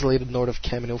isolated north of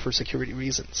Kamino for security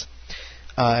reasons.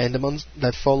 In the months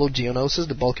that followed Geonosis,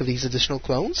 the bulk of these additional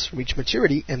clones reached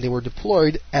maturity, and they were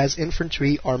deployed as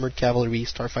infantry, armored cavalry,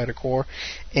 starfighter corps,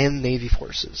 and navy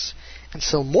forces. And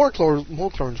so more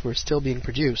clones were still being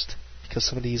produced, because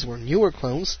some of these were newer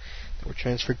clones that were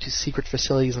transferred to secret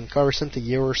facilities on Coruscant a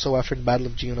year or so after the Battle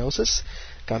of Geonosis,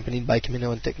 accompanied by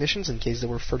Kaminoan technicians in case there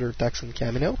were further attacks on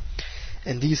Kamino.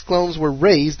 And these clones were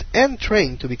raised and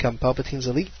trained to become Palpatine's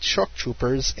elite shock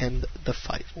troopers and the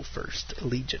 501st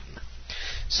Legion.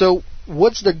 So,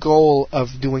 what's the goal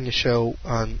of doing a show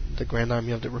on the Grand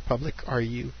Army of the Republic, are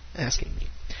you asking me?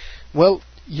 Well,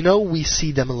 we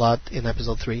see them a lot in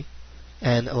Episode 3,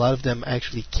 and a lot of them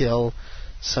actually kill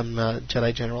some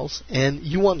Jedi generals, and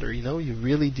you wonder, you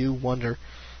really do wonder,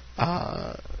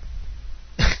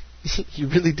 you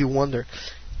really do wonder,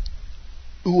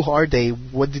 who are they,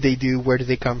 what do they do, where do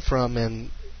they come from,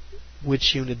 and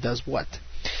which unit does what.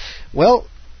 Well,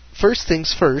 first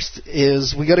things first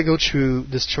is we got to go through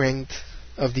the strength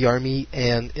of the army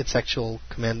and its actual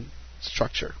command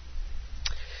structure.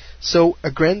 So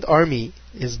a Grand Army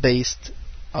is based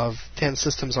of 10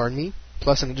 Systems Army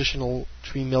plus an additional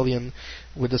 3 million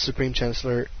with the Supreme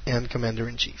Chancellor and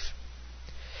Commander-in-Chief.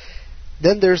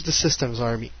 Then there's the Systems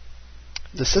Army.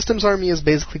 The Systems Army is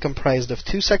basically comprised of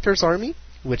 2 Sectors Army,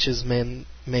 which is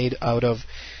made out of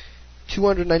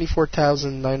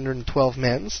 294,912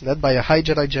 men, led by a High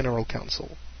Jedi General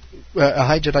Council. A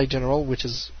High Jedi General, which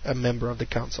is a member of the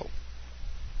Council.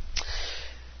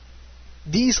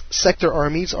 These sector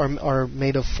armies are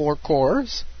made of 4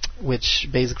 corps, which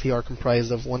basically are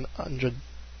comprised of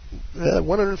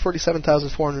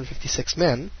 147,456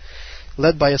 men,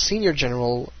 led by a senior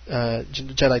general,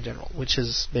 Jedi General, which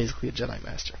is basically a Jedi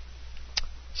Master,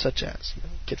 such as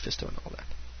Kit Fisto and all that.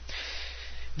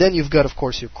 Then you've got, of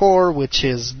course, your corps, which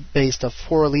is based of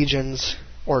 4 legions,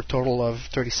 or a total of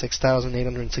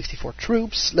 36,864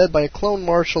 troops, led by a clone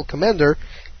marshal commander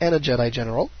and a Jedi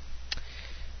General.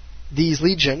 These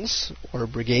legions, or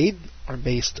brigade, are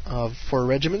based of 4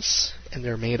 regiments, and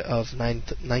they're made of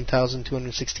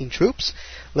 9,216 troops,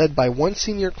 led by 1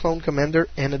 senior clone commander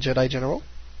and a Jedi General.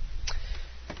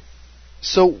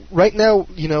 So right now,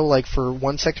 like for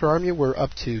 1 sector army, we're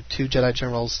up to 2 Jedi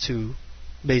Generals to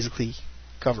basically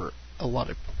cover a lot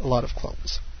of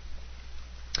clones.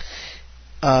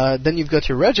 Then you've got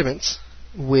your regiments,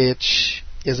 which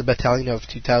is a battalion of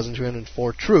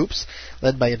 2,304 troops,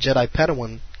 led by a Jedi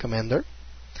Padawan commander,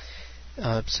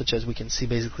 such as we can see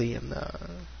basically in the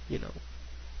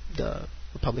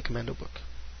Republic Commando book.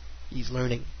 He's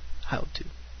learning how to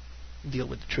deal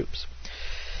with the troops.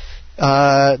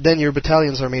 Then your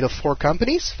battalions are made of 4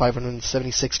 companies,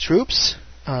 576 troops,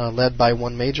 led by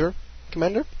 1 major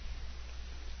commander.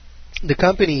 The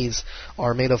companies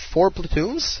are made of 4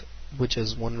 platoons, which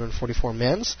is 144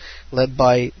 men, led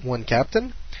by 1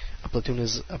 captain. A platoon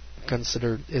is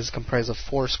comprised of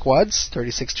 4 squads,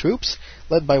 36 troops,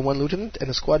 led by 1 lieutenant,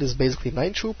 and a squad is basically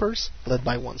 9 troopers, led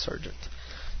by 1 sergeant.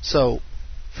 So,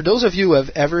 for those of you who have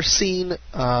ever seen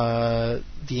the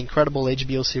incredible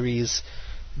HBO series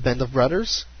Band of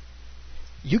Brothers,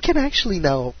 you can actually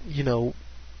now,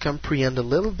 comprehend a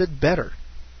little bit better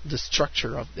the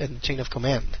structure and the chain of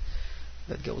command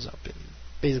that goes up in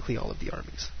basically all of the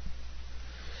armies.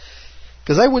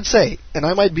 Because I would say, and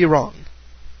I might be wrong,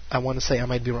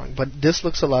 but this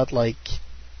looks a lot like,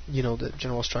 the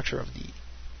general structure of the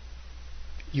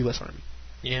U.S. Army.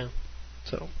 Yeah.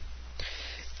 So,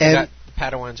 and the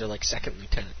Padawans are like second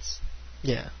lieutenants.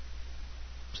 Yeah.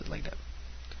 Something like that.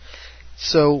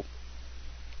 So,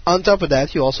 on top of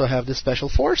that, you also have the Special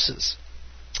Forces,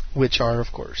 which are,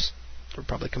 of course,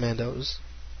 Republic Commandos,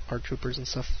 ARC troopers and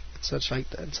stuff, such like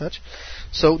that and such.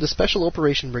 So, the Special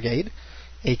Operation Brigade,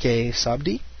 aka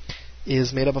SOBD,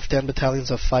 is made up of 10 battalions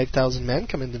of 5,000 men,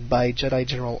 commanded by Jedi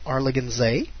General Arlegan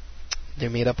Zay. They're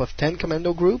made up of 10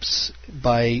 commando groups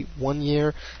by 1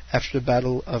 year after the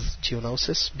Battle of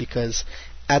Geonosis, because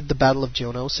at the Battle of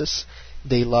Geonosis,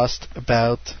 they lost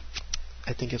about,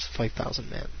 I think it's 5,000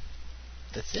 men.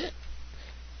 That's it?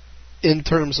 In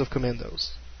terms of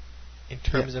commandos. In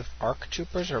terms of ARC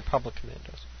troopers or Republic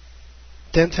commandos?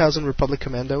 10,000 Republic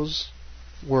commandos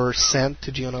were sent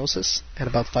to Geonosis, and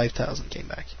about 5,000 came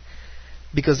back.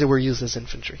 Because they were used as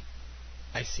infantry.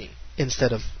 I see.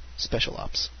 Instead of special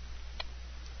ops.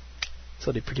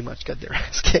 So they pretty much got their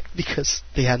ass kicked because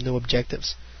they had no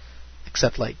objectives.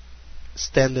 Except,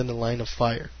 stand in the line of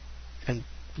fire and,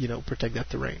 protect that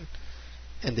terrain.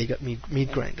 And they got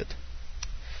meat grinded.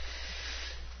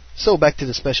 So back to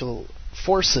the special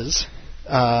forces.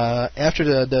 After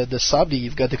the SOBD,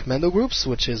 you've got the commando groups,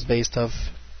 which is based of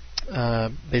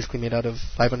basically made out of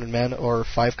 500 men or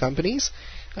 5 companies.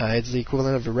 It's the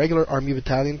equivalent of a regular army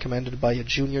battalion commanded by a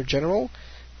junior general,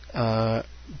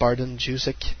 Barden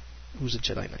Jusek, who's a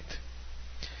Jedi Knight.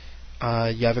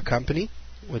 You have a company,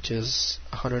 which is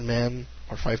 100 men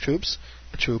or 5 troops,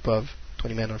 a troop of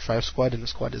 20 men or 5 squad, and a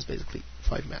squad is basically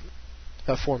 4 men.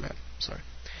 Sorry.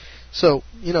 So,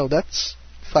 that's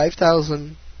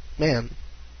 5,000 men.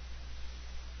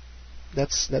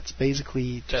 That's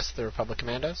basically just the Republic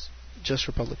Commandos? Just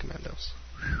Republic Commandos.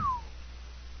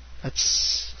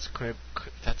 That's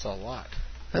a lot.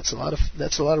 That's a lot of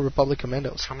Republic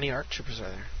Commandos. How many ARC troopers are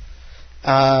there?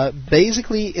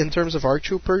 Basically, in terms of ARC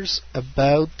troopers,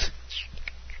 about...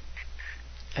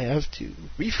 I have to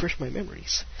refresh my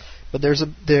memories. But there's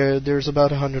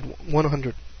about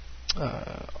 100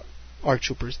 ARC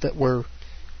troopers that were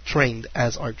trained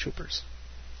as ARC troopers.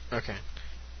 Okay.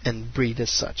 And breed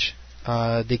as such.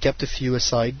 They kept a few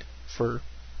aside for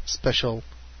special,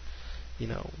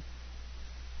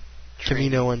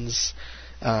 Kaminoans,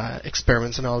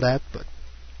 experiments and all that, but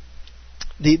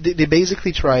they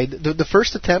basically tried... The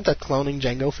first attempt at cloning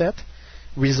Jango Fett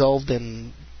resulted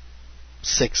in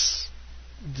 6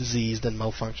 diseased and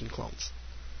malfunctioned clones.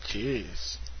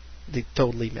 Jeez. They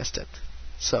totally missed it.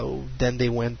 So then they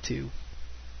went to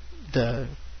the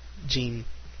gene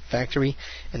factory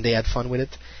and they had fun with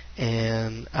it,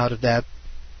 and out of that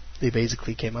they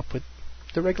basically came up with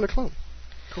the regular clone.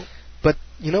 Cool. But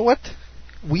you know what?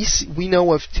 We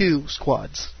know of 2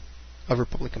 squads of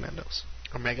Republic Commandos.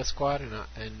 Omega Squad and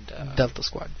Delta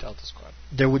Squad. Delta Squad.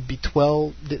 There would be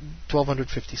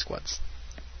 1,250 squads.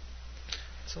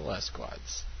 That's a lot of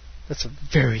squads. That's a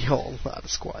very whole lot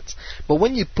of squads. But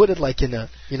when you put it like in a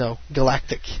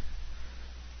galactic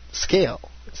scale,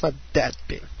 it's not that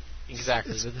big.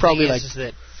 Exactly. It's probably like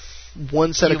that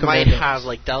one set of commandos. You might have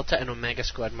like Delta and Omega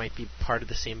Squad might be part of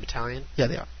the same battalion. Yeah,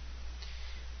 they are.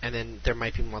 And then there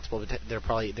might be multiple. There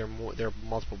are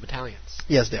multiple battalions.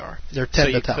 Yes, they are. There are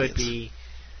 10 battalions.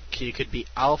 You could be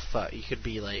Alpha. You could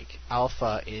be like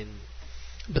Alpha in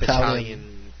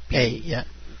Battalion B, A. Yeah.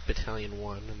 Battalion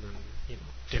 1, and then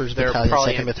First there battalion, are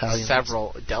probably second battalion.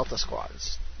 several Delta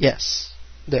squads. Yes,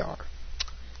 there are.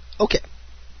 Okay.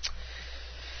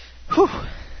 Whew.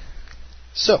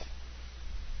 So,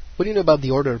 what do you know about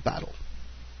the order of battle?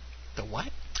 The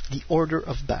what? The order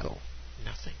of battle.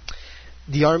 Nothing.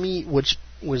 The army, which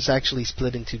was actually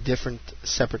split into different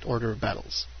separate order of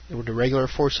battles. There were the regular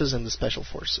forces and the special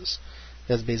forces.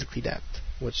 That's basically that.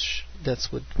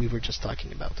 That's what we were just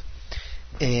talking about.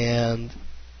 And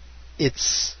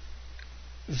it's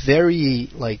very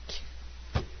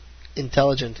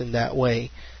intelligent in that way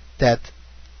that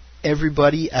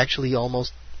everybody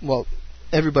always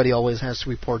has to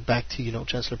report back to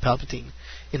Chancellor Palpatine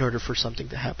in order for something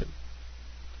to happen.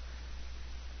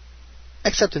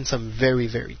 Except in some very,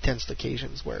 very tense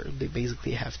occasions where they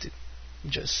basically have to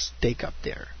just stake up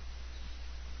their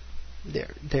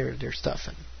stuff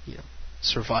and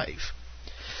survive.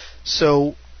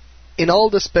 So in all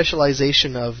the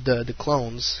specialization of the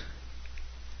clones,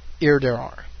 here there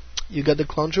are. You got the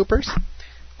clone troopers,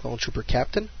 clone trooper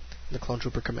captain, and the clone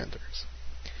trooper commanders.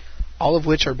 All of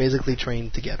which are basically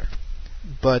trained together.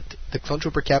 But the clone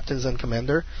trooper captains and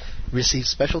commander receive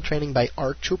special training by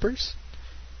ARC troopers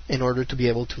in order to be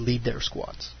able to lead their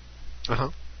squads.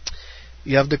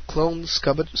 You have the clone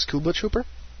scuba trooper,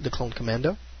 the clone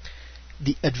commando,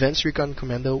 the advanced recon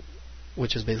commando,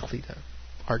 which is basically the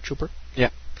ARC trooper.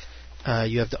 Yeah.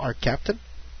 You have the ARC captain,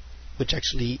 which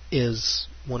actually is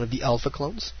one of the alpha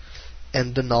clones,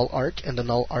 and the null ARC and the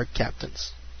null ARC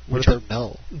captains. What about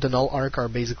null? The null ARC are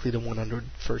basically the 100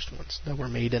 first ones that were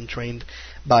made and trained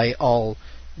by all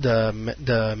the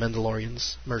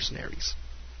Mandalorians mercenaries.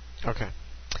 Okay.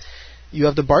 You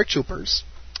have the BARC troopers,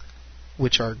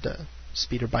 which are the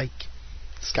speeder bike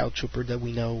scout trooper that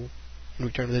we know in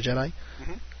Return of the Jedi.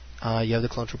 Mm-hmm. You have the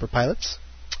clone trooper pilots,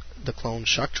 the clone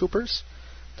shock troopers,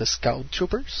 the scout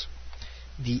troopers,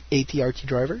 the AT-RT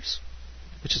drivers,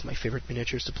 which is my favorite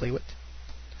miniatures to play with.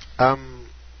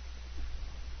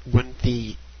 Wouldn't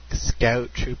the scout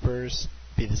troopers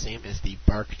be the same as the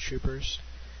BARC troopers?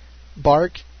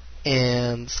 BARC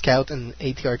and scout and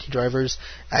AT-RT drivers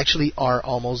actually are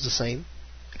almost the same,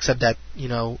 except that,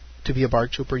 to be a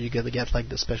BARC trooper you gotta get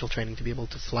the special training to be able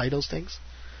to fly those things.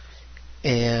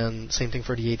 And same thing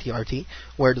for the AT-RT,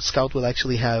 where the scout will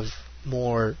actually have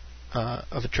more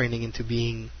of a training into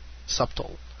being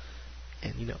subtle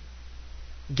and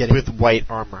getting with white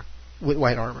armor. With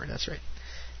white armor, that's right.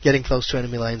 Getting close to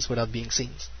enemy lines without being seen.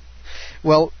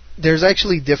 Well, there's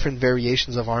actually different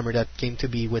variations of armor that came to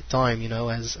be with time,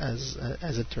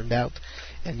 as it turned out,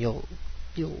 and you'll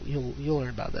learn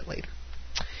about that later.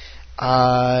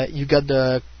 You got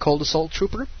the cold assault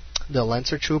trooper, the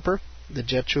lancer trooper, the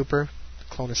jet trooper,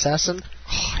 the clone assassin.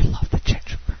 Oh, I love the jet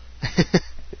trooper.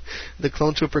 The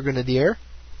clone trooper grenadier,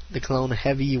 the clone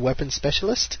heavy weapon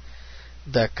specialist,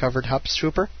 the covered hops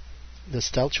trooper, the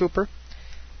stealth trooper,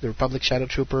 the Republic Shadow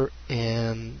Trooper,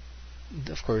 and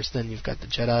of course then you've got the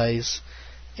Jedis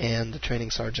and the training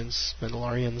sergeants,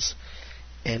 Mandalorians,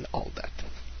 and all that.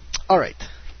 Alright,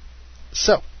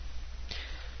 so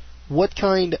what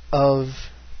kind of,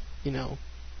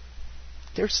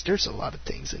 there's a lot of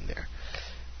things in there.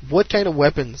 what kind of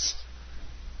weapons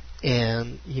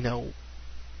and,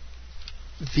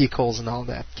 vehicles and all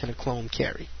that can a clone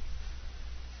carry?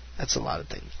 That's a lot of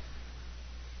things.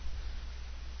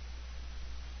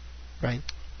 Right?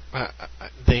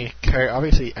 They carry,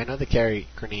 obviously, I know they carry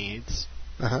grenades.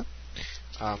 Uh-huh.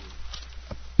 A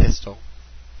pistol.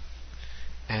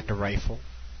 And a rifle.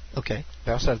 Okay.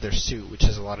 They also have their suit, which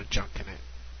has a lot of junk in it.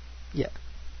 Yeah.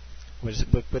 What's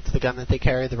the gun that they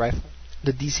carry, the rifle?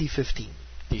 The DC-15.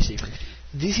 DC-15.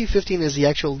 DC-15 is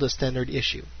the standard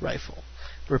issue rifle.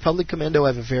 The Republic Commando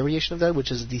have a variation of that,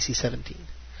 which is a DC-17.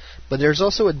 But there's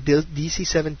also a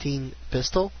DC-17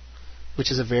 pistol, which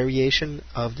is a variation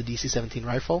of the DC-17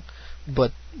 rifle,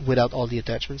 but without all the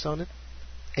attachments on it.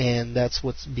 And that's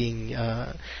what's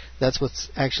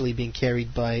actually being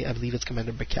carried by, I believe it's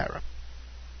Commander Becerra.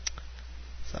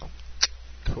 So,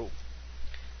 cool.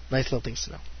 Nice little things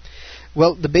to know.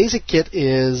 Well, the basic kit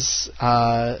is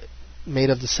made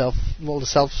of the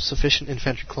self-sufficient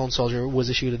infantry clone soldier was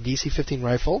issued a DC-15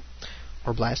 rifle,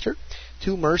 or blaster,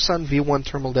 2 Merson V1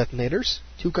 thermal detonators,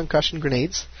 2 concussion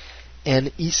grenades,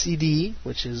 an ECD,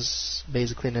 which is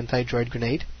basically an anti-droid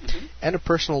grenade, and a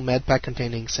personal med pack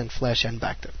containing scent flash and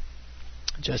Bacta,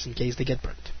 just in case they get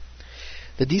burnt.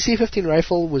 The DC-15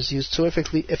 rifle was used so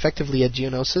effectively at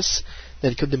Geonosis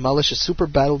that it could demolish a super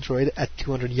battle droid at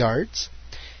 200 yards,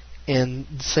 and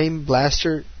the same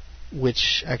blaster,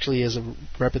 which actually is a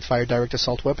rapid-fire direct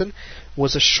assault weapon,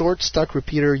 was a short stock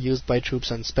repeater used by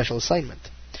troops on special assignment.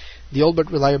 The old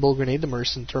but reliable grenade, the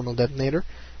Merson thermal detonator,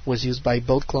 was used by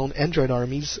both clone and droid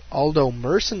armies, although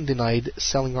Merson denied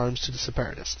selling arms to the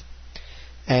Separatists.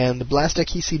 And the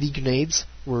Blastech ECD grenades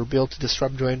were built to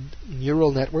disrupt droid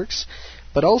neural networks,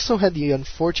 but also had the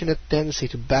unfortunate tendency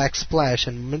to backsplash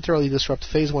and momentarily disrupt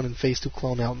Phase 1 and Phase 2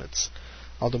 clone helmets.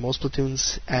 Although most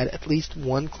platoons had at least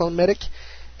one clone medic,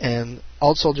 and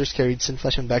all soldiers carried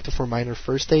Synflash and Bacta for minor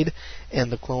first aid,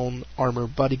 and the clone armor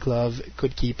body glove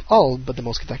could keep all but the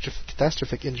most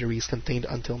catastrophic injuries contained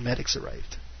until medics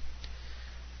arrived.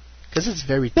 Because it's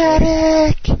very tight.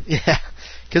 Medic! Yeah,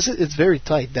 because it's very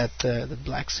tight, that the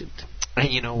black suit.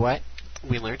 And you know what?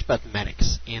 We learned about the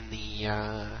medics in the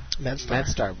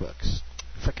MedStar books.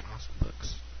 Freaking awesome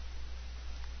books.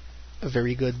 A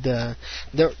very good. Do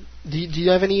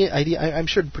you have any idea? I'm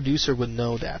sure the producer would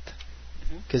know that,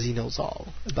 because he knows all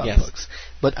about books.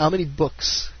 But how many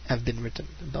books have been written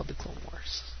about the Clone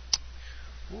Wars?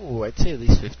 Ooh, I'd say at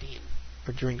least 15.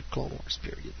 Or during the Clone Wars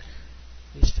period.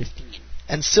 At least 15.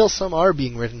 And still some are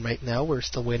being written right now. We're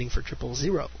still waiting for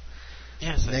 000.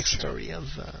 Yes, the next story of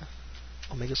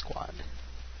Omega Squad.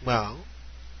 Well,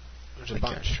 there's a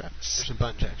bunch. There's a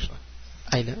bunch, actually.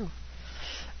 I know.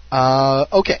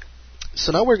 Okay.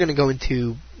 So now we're going to go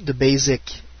into the basic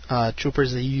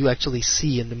troopers that you actually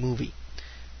see in the movie,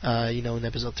 in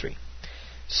Episode 3.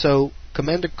 So,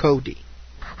 Commander Cody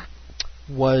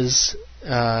was,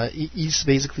 he's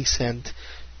basically sent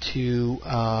to,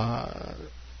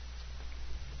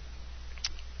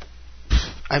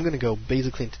 I'm going to go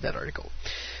basically into that article.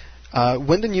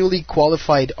 When the newly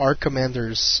qualified ARC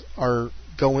commanders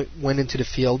went into the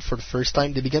field for the first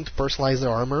time, they began to personalize their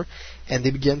armor, and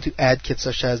they began to add kits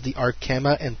such as the ARC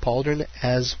Kama and Pauldron,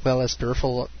 as well as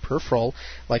peripheral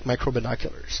like micro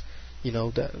binoculars.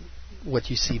 What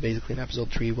you see basically in Episode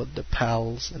 3 with the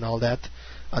PALs and all that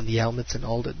on the helmets and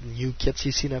all the new kits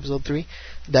you see in Episode 3.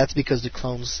 That's because the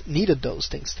clones needed those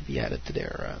things to be added to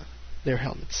their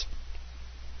helmets.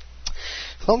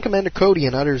 Clone Commander Cody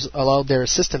and others allowed their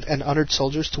assistant and honored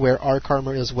soldiers to wear ARC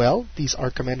armor as well. These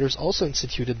ARC commanders also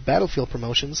instituted battlefield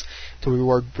promotions to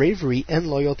reward bravery and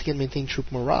loyalty and maintain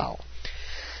troop morale.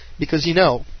 Because,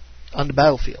 on the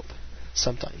battlefield,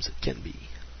 sometimes it can be,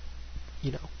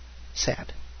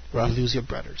 sad. Right. You lose your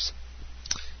brothers.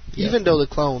 Yeah. Even though the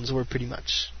clones were pretty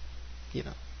much,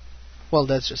 well,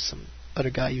 that's just some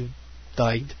other guy who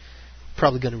died.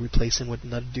 Probably going to replace him with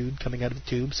another dude coming out of the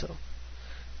tube, so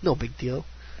no big deal.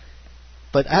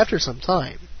 But after some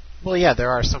time... Well, yeah, there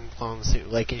are some clones who,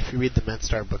 like, if you read the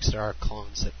MedStar books, there are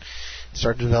clones that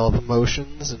start to develop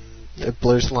emotions, and it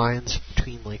blurs lines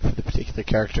between, like, for the particular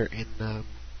character in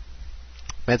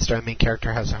MedStar, the main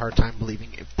character has a hard time believing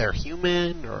if they're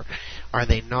human, or are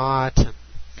they not, and,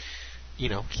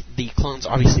 the clones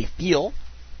obviously feel,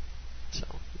 so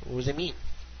what does it mean?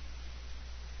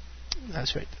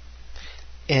 That's right.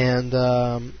 And,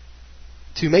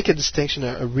 to make a distinction,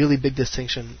 a really big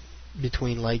distinction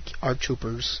between, like, ARC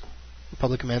Troopers,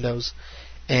 Republic Commandos,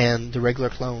 and the regular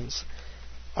clones.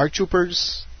 ARC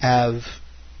Troopers have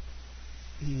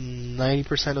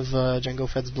 90% of Jango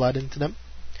Fett's blood into them.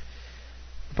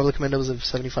 Republic Commandos have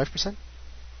 75%.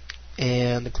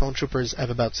 And the Clone Troopers have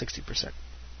about 60%.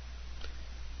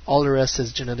 All the rest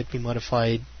is genetically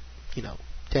modified,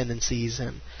 tendencies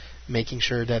and making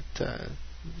sure that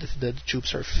the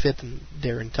troops are fit and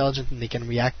they're intelligent and they can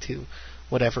react to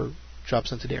whatever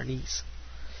drops onto their knees.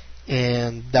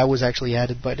 And that was actually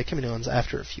added by the Kaminoans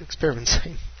after a few experiments,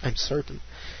 I'm certain.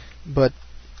 But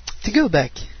to go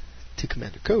back to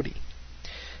Commander Cody,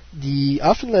 the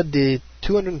often led the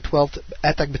 212th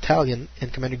Attack Battalion,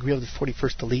 and Commander Greer of the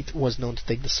 41st Elite was known to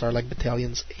take the Sarlacc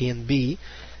Battalions A and B,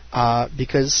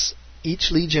 because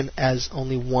each legion has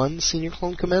only one senior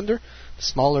clone commander. The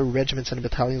smaller regiments and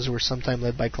battalions were sometimes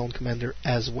led by clone commander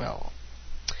as well.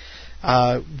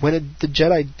 When the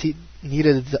Jedi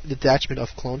needed a detachment of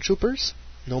clone troopers,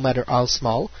 no matter how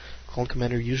small, clone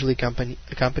commander usually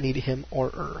accompanied him or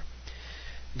her.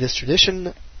 This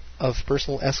tradition of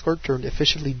personal escort turned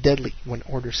efficiently deadly when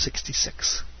Order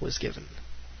 66 was given.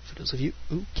 For those of you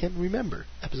who can remember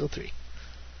Episode 3.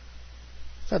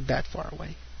 It's not that far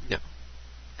away. No.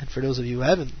 And for those of you who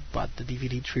haven't bought the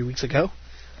DVD 3 weeks ago,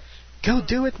 go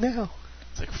do it now.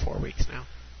 It's like 4 weeks now.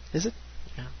 Is it?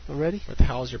 Yeah. Already? What the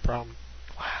hell is your problem?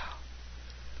 Wow.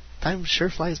 Time sure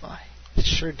flies by. It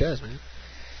sure does, man.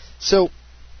 So,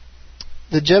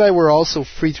 the Jedi were also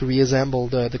free to reassemble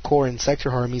the core and sector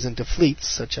armies into fleets,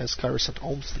 such as Coruscant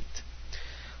Ohm's fleet,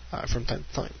 from time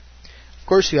to time. Of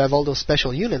course, you have all those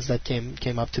special units that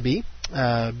came up to be,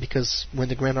 because when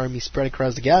the Grand Army spread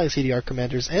across the galaxy, the Arc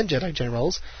Commanders and Jedi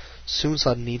Generals soon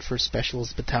saw the need for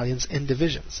specialist battalions and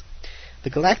divisions.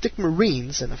 The Galactic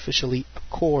Marines, and officially a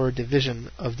core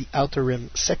division of the Outer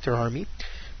Rim Sector Army,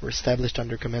 were established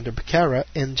under Commander Bacara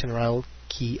and General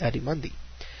Ki-Adi-Mundi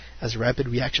as a rapid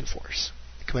reaction force.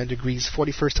 Commander Gree's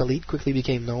 41st Elite quickly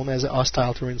became known as a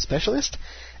hostile terrain specialist,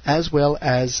 as well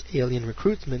as alien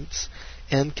recruitments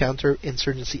and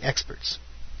counter-insurgency experts.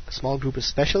 A small group of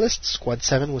specialists, Squad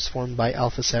 7, was formed by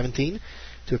Alpha 17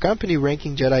 to accompany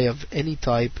ranking Jedi of any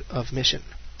type of mission.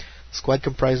 The squad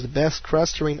comprised the best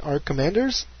cross-terrain ARC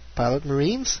commanders, pilot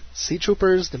marines, sea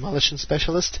troopers, demolition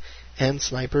specialists, and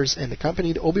snipers, and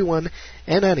accompanied Obi-Wan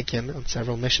and Anakin on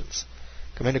several missions.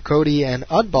 Commander Cody and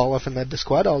Oddball often led the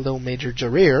squad, although Major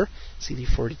Jareer,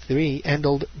 CD-43,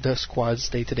 handled the squad's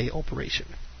day-to-day operation.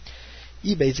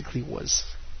 He basically was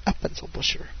a pencil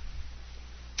pusher.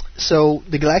 So,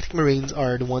 the Galactic Marines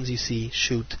are the ones you see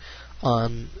shoot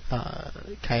on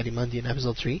Ki-Adi-Mundi in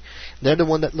Episode 3. They're the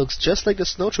one that looks just like the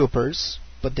Snowtroopers,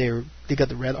 but they got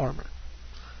the red armor.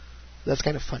 That's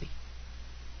kind of funny.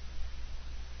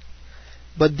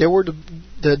 But there were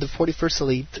the 41st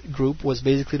Elite group was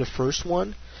basically the first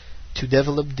one to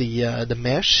develop the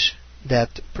mesh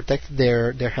that protected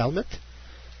their helmet,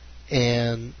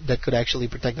 and that could actually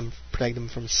protect them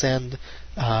from sand,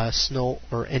 snow,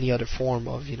 or any other form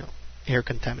of air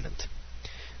contaminant,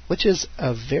 which is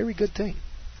a very good thing.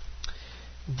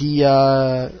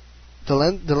 The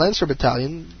Lancer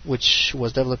Battalion, which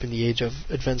was developed in the age of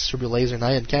advanced turbo laser and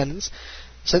ion cannons,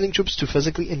 sending troops to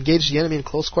physically engage the enemy in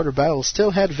close-quarter battles still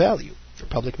had value. The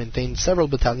Republic maintained several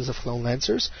battalions of lone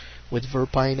lancers, with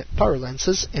Verpine power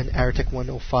lances and Airtech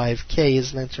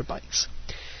 105K's lancer bikes.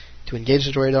 To engage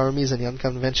the droid armies in the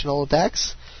unconventional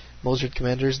attacks, Mossad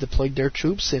commanders deployed their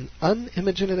troops in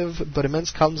unimaginative but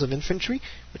immense columns of infantry,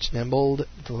 which enabled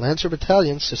the Lancer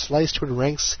battalions to slice through the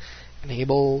ranks,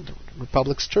 enabled the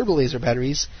Republic's turbo laser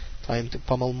batteries time to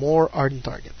pummel more ardent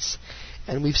targets.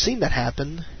 And we've seen that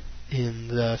happen in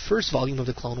the first volume of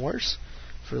the Clone Wars,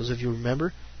 for those of you who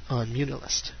remember, on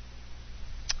Munilist.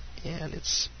 And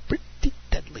it's pretty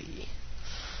deadly.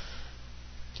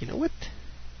 You know what?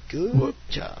 Good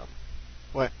job.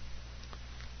 What?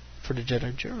 For the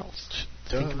Jedi Generals.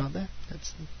 Think about that.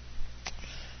 That's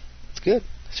good.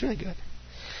 That's really good.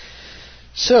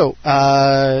 So,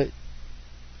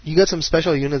 you got some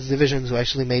special units divisions who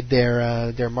actually made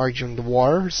their mark during the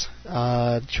wars.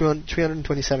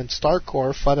 327th Star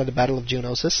Corps fought at the Battle of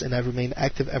Geonosis and have remained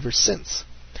active ever since.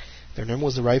 Their name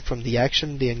was derived from the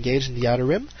action they engaged in the Outer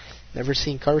Rim, never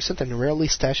seeing Coruscant and rarely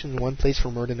stationed in one place for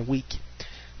more than a week.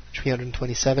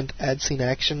 327th had seen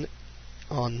action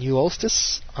on New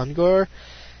Olstis, Ungor,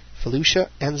 Felucia,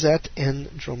 Anzat, and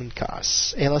Droman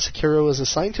Kaas. Ayla Secura was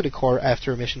assigned to the Corps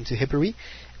after a mission to Hippery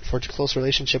and forged a close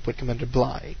relationship with Commander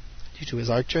Bly. Due to his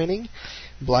ARC training,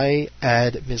 Bly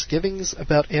had misgivings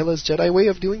about Ayla's Jedi way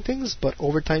of doing things, but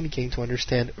over time he came to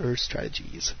understand her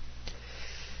strategies.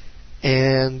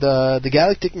 And the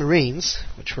Galactic Marines,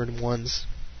 which were the ones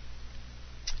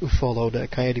who followed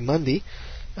Ki-Adi-Mundi,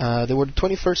 they were the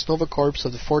 21st Nova Corps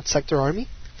of the 4th Sector Army.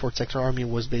 4th Sector Army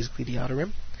was basically the Outer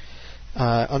Rim,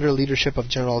 under the leadership of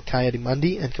General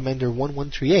Ki-Adi-Mundi and Commander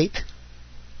 1138,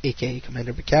 aka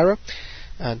Commander Bacara.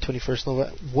 21st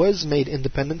Nova was made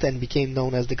independent and became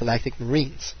known as the Galactic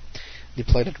Marines.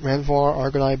 Deployed at Ranvar,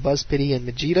 Argonai, Buzzpity, and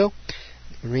Megiddo,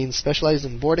 the Marines specialized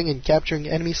in boarding and capturing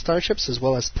enemy starships as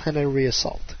well as planetary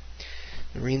assault.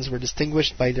 The Marines were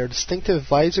distinguished by their distinctive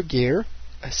visor gear,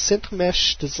 a synth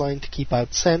mesh designed to keep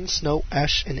out sand, snow,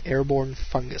 ash, and airborne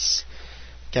fungus.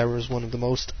 Garra was one of the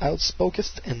most outspoken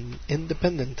and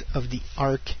independent of the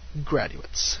ARC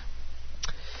graduates.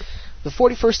 The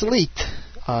 41st Elite,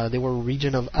 they were a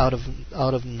region out of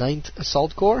 9th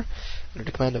Assault Corps. Under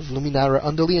the command of Luminara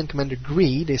Unduli and Commander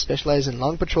Gree, they specialize in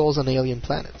long patrols on alien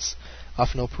planets,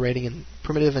 often operating in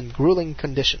primitive and grueling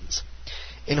conditions.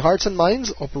 In Hearts and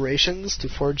Minds, operations to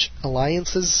forge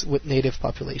alliances with native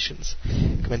populations.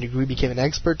 Commander Gree became an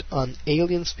expert on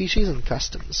alien species and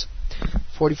customs.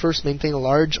 41st maintained a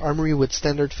large armory with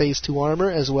standard Phase 2 armor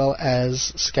as well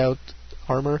as scout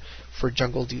armor for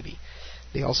jungle duty.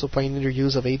 They also pioneered the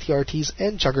use of ATRTs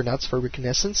and juggernauts for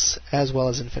reconnaissance as well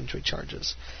as infantry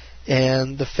charges.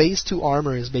 And the Phase 2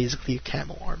 armor is basically a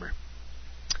camo armor.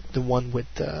 The one with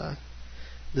the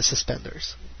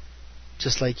suspenders.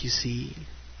 Just like you see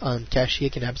on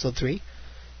Kashyyyk in Episode 3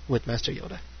 with Master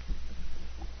Yoda.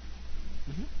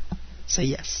 Mm-hmm. Say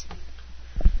yes.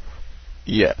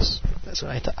 Yes. That's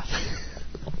what I thought.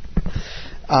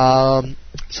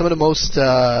 Some of the most...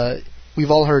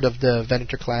 we've all heard of the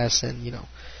Venator class and,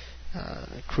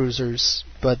 cruisers,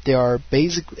 but they are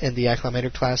basic, and the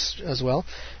Acclamator class as well,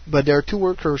 but there are two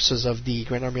workhorses of the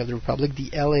Grand Army of the Republic,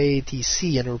 the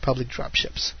LAATC and the Republic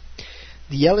dropships.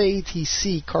 The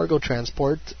LAATC cargo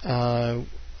transport,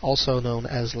 also known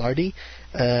as Lardy,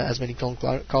 as many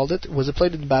called it, was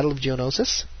deployed in the Battle of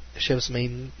Geonosis. The ship's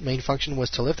main function was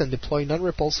to lift and deploy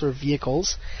non-repulsor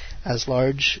vehicles as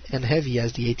large and heavy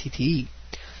as the ATTE.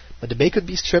 But the bay could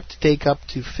be stripped to take up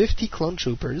to 50 clone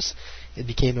troopers. It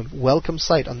became a welcome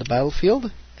sight on the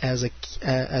battlefield as a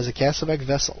CASEVAC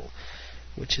vessel,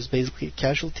 which is basically a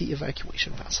casualty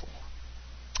evacuation vessel.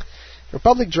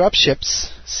 Republic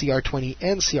dropships CR-20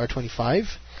 and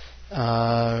CR-25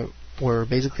 were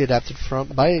basically adapted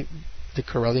by the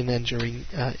Corellian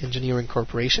Engineering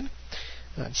Corporation.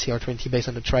 CR-20 based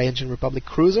on the tri-engine Republic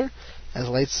cruiser, as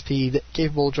a light-speed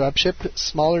capable dropship,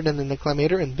 smaller than an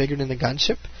Acclamator and bigger than a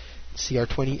gunship.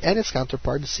 CR-20 and its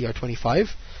counterpart, the CR-25,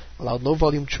 allowed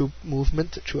low-volume troop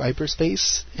movement through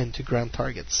hyperspace and to ground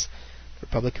targets.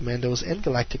 Republic Commandos and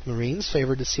Galactic Marines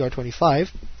favored the CR-25,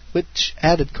 which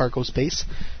added cargo space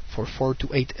for 4 to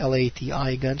 8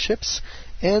 LATI gunships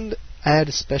and add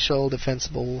a special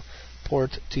defensible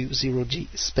port to 0G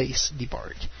space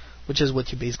debark, which is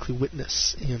what you basically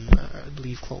witness in, I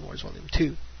believe, Clone Wars Volume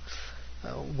 2.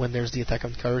 When there's the attack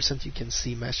on Coruscant, you can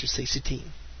see Master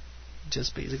Sacitine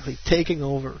just basically taking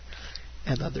over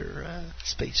another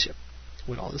spaceship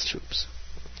with all his troops.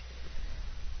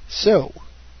 So,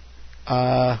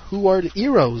 who are the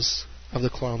heroes of the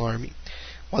Clone Army?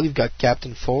 Well, you've got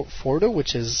Captain Fordo,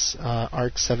 which is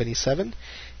ARC 77.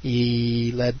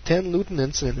 He led 10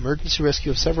 lieutenants in an emergency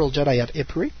rescue of several Jedi at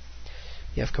Ypres.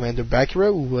 You have Commander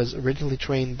Bakura, who was originally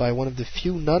trained by one of the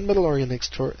few non-Mandalorian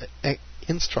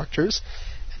instructors,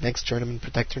 an ex-Journeyman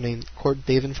protector named Court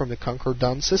Davin from the Concord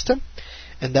Dawn system,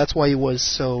 and that's why he was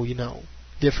so,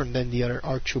 different than the other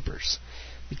ARC troopers,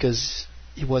 because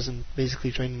he wasn't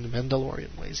basically trained in the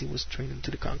Mandalorian ways, he was trained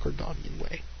into the Concord Dawnian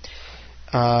way.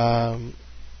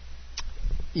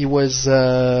 He was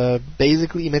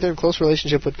he maintained a close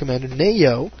relationship with Commander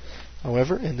Nayo,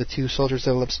 however, and the two soldiers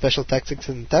developed special tactics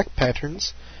and attack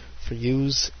patterns for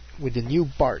use with the new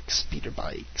BARC speeder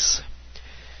bikes.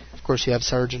 Of course, you have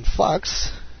Sergeant Fox,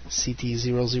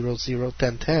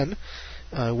 CT-000-1010,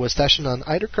 was stationed on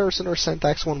either Coruscant or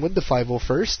Santax 1 with the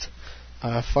 501st.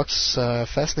 Fox,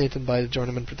 fascinated by the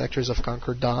Journeyman protectors of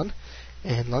Concord Dawn,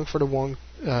 and longed for the war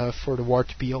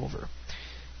to be over.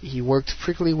 He worked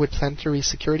frequently with planetary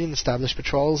security and established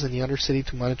patrols in the Undercity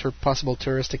to monitor possible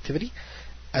terrorist activity.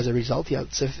 As a result, he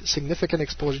had significant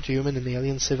exposure to human and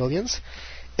alien civilians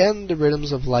and the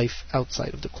rhythms of life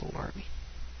outside of the Clone Army.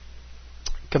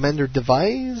 Commander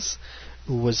Devise,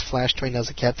 who was flash trained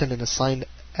as a captain and assigned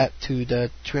to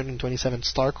the 327th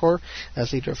Star Corps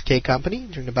as leader of K Company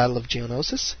during the Battle of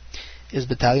Geonosis. His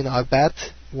battalion,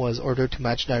 Ogbat, was ordered to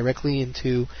march directly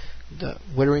into the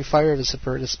withering fire of the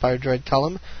separatist Spire Droid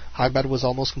column. Ogbat was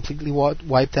almost completely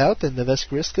wiped out, and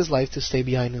Devesque risked his life to stay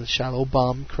behind in a shallow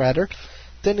bomb crater,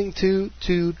 tending to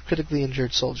two critically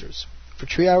injured soldiers. For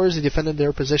 3 hours, he defended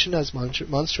their position as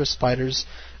monstrous spiders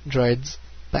droids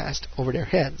passed over their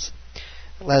heads.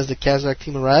 As the Kazakh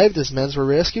team arrived, his men were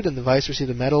rescued, and Devise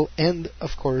received a medal and,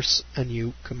 of course, a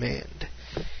new command.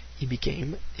 He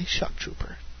became a shock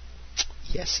trooper.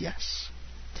 Yes, yes.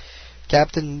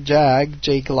 Captain Jag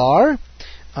J. Glar,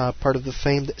 part of the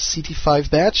famed CT-5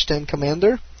 batch, then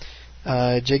commander,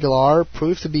 Jagilar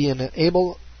proved to be an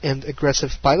able and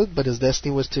aggressive pilot, but his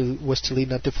destiny was to lead,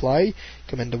 not to fly.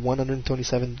 Commanded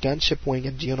 127 gunship wing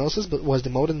at Geonosis, but was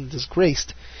demoted and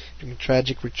disgraced during a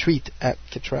tragic retreat at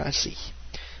Katrasi.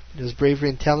 But his bravery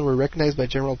and talent were recognized by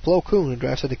General Plo Koon, who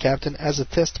drafted the captain as a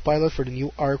test pilot for the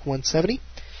new ARC 170.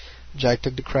 Jag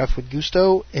took the craft with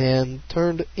gusto and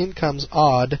turned Incom's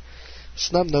odd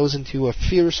snub-nose into a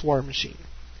fierce war machine.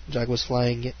 Jag was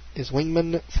flying his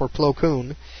wingman for Plo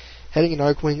Koon, heading an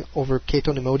arc wing over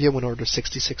Cato Nemodia when Order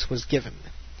 66 was given.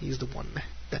 He's the one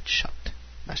that shot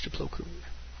Master Plo Koon.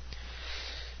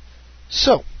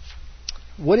 So,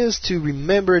 what is to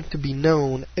remember and to be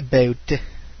known about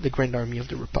the Grand Army of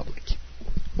the Republic?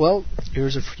 Well,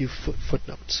 here's a few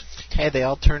footnotes. Hey, they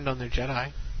all turned on their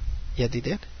Jedi. Yeah, they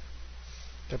did.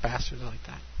 They're bastards like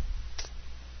that.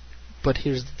 But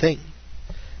here's the thing.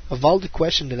 Of all the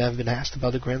questions that have been asked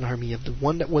about the Grand Army, the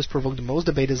one that was provoked the most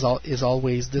debate is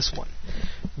always this one.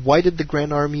 Why did the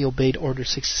Grand Army obey Order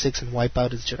 66 and wipe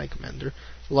out its Jedi commander,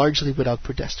 largely without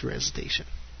protest or hesitation?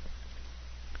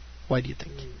 Why do you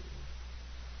think?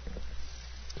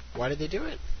 Why did they do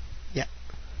it? Yeah.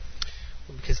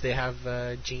 Well, because they have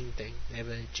a gene thing. They have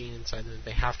a gene inside them.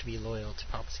 They have to be loyal to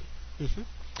Palpatine. Mm-hmm.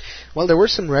 Well, there were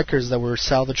some records that were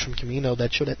salvaged from Camino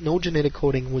that show that no genetic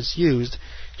coding was used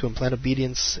to implant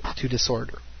obedience to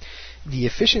disorder. The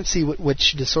efficiency with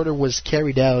which disorder was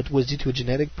carried out was due to a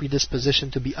genetic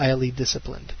predisposition to be highly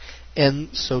disciplined,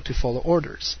 and so to follow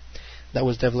orders. That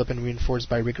was developed and reinforced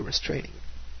by rigorous training.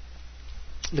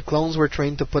 The clones were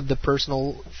trained to put the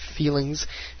personal feelings,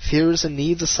 fears, and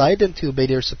needs aside and to obey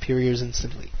their superiors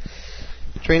instantly.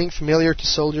 Training familiar to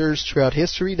soldiers throughout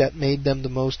history that made them the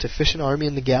most efficient army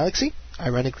in the galaxy.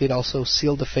 Ironically, it also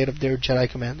sealed the fate of their Jedi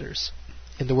commanders.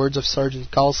 In the words of Sergeant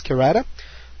Carl Scarata,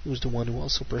 who's the one who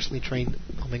also personally trained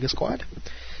Omega Squad,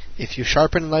 if you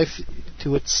sharpen a knife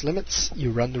to its limits,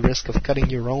 you run the risk of cutting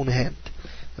your own hand.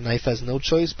 The knife has no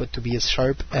choice but to be as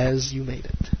sharp as you made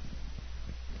it.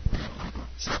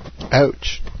 So,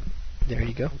 ouch. There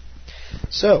you go.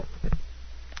 So,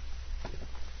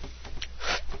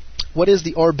 what is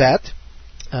the Orbat?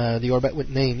 The Orbat with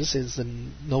names is a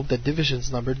note that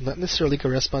divisions numbered not necessarily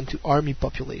correspond to army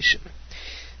population.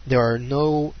 There are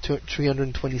no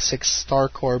 326 Star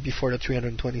Corps before the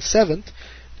 327th.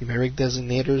 Numeric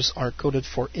designators are coded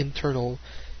for internal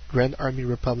Grand Army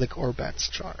Republic Orbat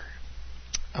star.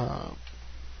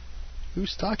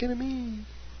 Who's talking to me?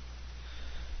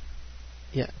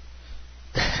 Yeah.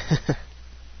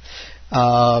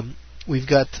 We've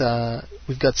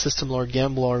got System Lord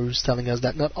Gambler who's telling us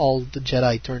that not all the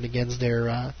Jedi turned against their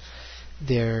all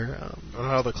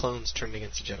the clones turned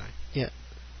against the Jedi. Yeah.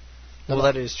 Well,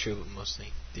 that is true, but mostly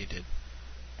they did.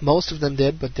 Most of them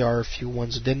did, but there are a few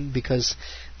ones who didn't because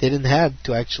they didn't have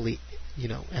to actually,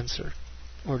 answer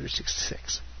Order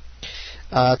 66.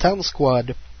 Talon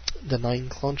Squad, the 9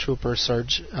 Clone Trooper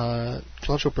Surge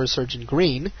in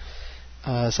green.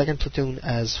 Second platoon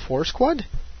as 4 Squad.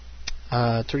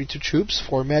 32 troops,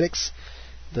 4 medics,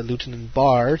 the Lieutenant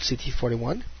Barr,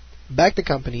 CT-41. Back the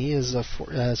company is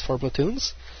as 4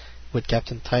 platoons, with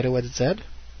Captain Taito at its head.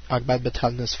 Agbat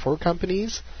Battalion has 4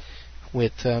 companies,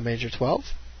 with Major 12.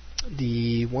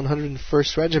 The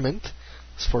 101st Regiment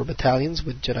has 4 battalions,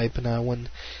 with Jedi Panawan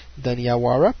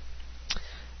Danyawara.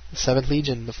 The 7th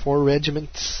Legion, the 4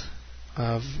 regiments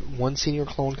of 1 Senior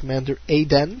Clone Commander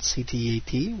Aden,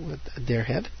 CT-AT, with their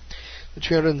head.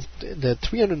 The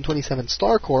 327th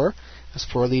Star Corps has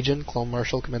 4 Legion, Clone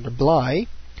Marshal Commander Bly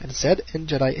at its head, and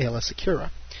Jedi Ayla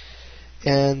Secura.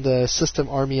 And the System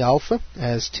Army Alpha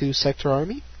has 2 Sector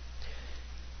Army,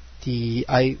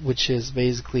 which is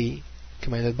basically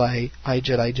commanded by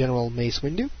Jedi General Mace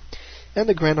Windu, and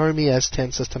the Grand Army has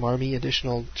 10 System Army,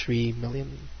 additional 3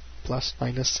 million plus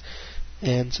minus,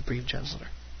 and Supreme Chancellor.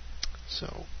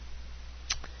 So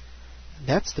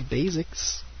that's the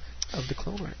basics of the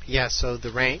Clone Army. Yeah, so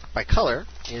the rank by color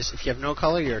is if you have no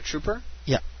color, you're a trooper.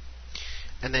 Yeah.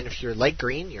 And then if you're light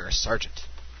green, you're a sergeant.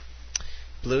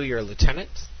 Blue, you're a lieutenant,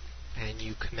 and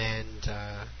you command.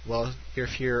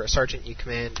 If you're a sergeant, you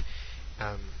command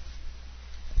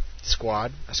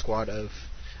squad.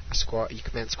 You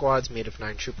command squads made of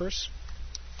 9 troopers.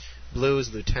 Blue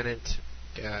is lieutenant,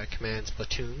 commands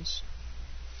platoons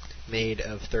made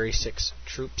of 36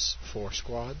 troops, 4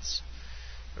 squads.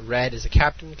 Red is a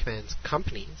captain, commands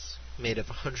companies made of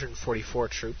 144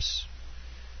 troops,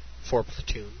 4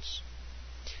 platoons.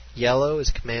 Yellow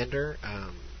is commander,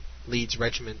 leads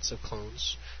regiments of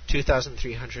clones,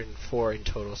 2,304 in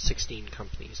total, 16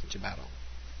 companies into battle.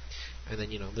 And then,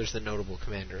 there's the notable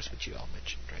commanders, which you all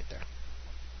mentioned right there.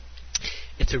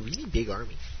 It's a really big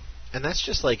army. And that's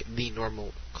just like the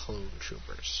normal clone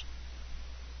troopers.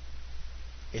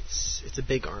 it's a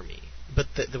big army. But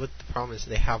the problem is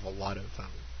they have a lot of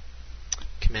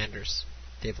commanders.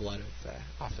 They have a lot of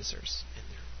officers in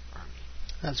their army.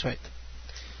 That's right.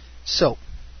 So,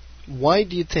 why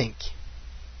do you think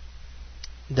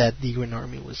that the Green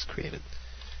Army was created?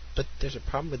 But there's a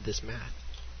problem with this math.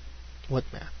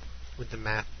 What math? With the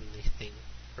math and the thing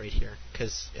right here,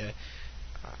 because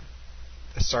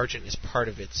a sergeant is part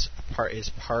of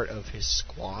his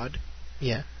squad.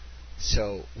 Yeah.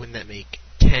 So wouldn't that make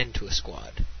 10 to a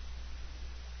squad?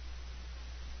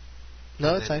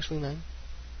 No, it's actually 9.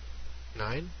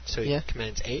 9? So yeah. He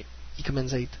commands 8? He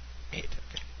commands 8. 8,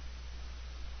 okay.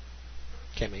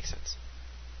 Okay, makes sense.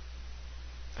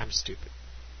 I'm stupid.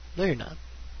 No, you're not.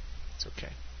 It's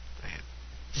okay. I am.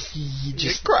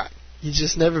 You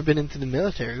just never been into the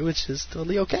military, which is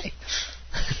totally okay.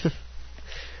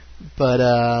 But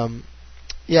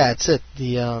yeah, it's it.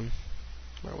 The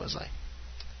where was I?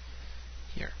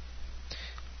 Here.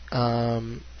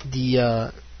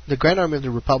 The Grand Army of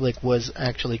the Republic was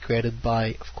actually created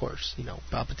by, of course,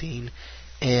 Palpatine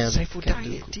and Sifo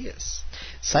Dyas.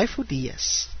 Sifo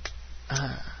Dyas.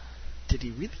 Did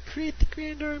he really create the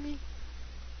Grand Army?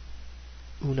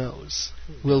 Who knows?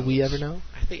 Will we ever know?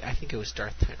 I think it was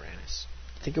Darth Tyrannus.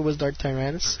 Think it was Darth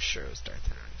Tyrannus? I'm sure it was Darth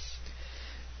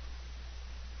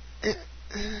Tyrannus.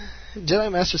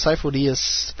 Jedi Master Sifo Dyas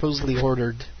supposedly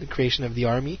ordered the creation of the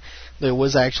army, though it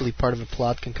was actually part of a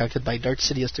plot concocted by Darth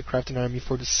Sidious to craft an army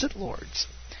for the Sith Lords.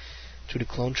 Two the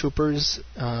clone troopers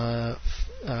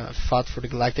fought for the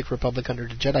Galactic Republic under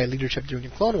the Jedi leadership during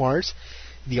the Clone Wars.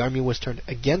 The army was turned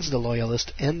against the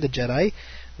Loyalists and the Jedi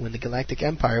when the Galactic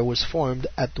Empire was formed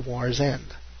at the war's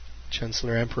end.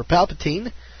 Chancellor Emperor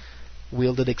Palpatine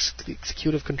wielded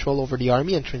executive control over the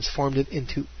army and transformed it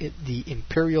into the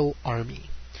Imperial Army,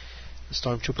 the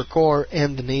Stormtrooper Corps,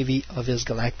 and the Navy of his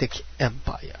Galactic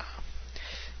Empire.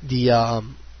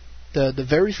 The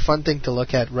very fun thing to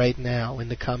look at right now in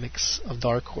the comics of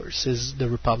Dark Horse is the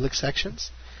Republic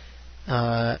sections,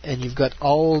 and you've got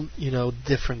all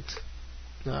different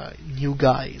new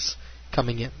guys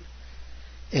coming in,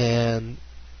 and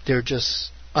they're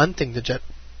just hunting the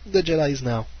Jedis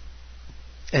now.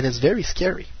 And it's very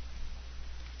scary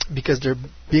because they're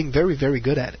being very, very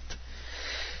good at it.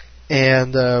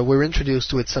 And we're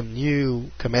introduced with some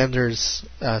new commanders,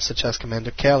 such as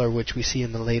Commander Keller, which we see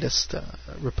in the latest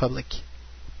Republic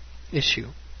issue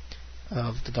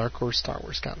of the Dark Horse Star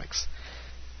Wars comics.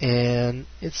 And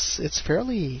it's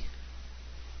fairly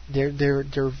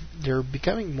they're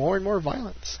becoming more and more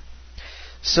violent.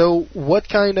 So, what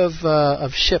kind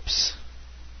of ships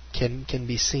can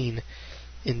be seen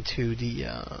into the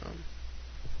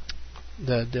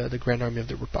Grand Army of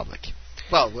the Republic?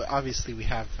 Well, obviously we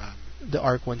have the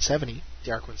ARC 170.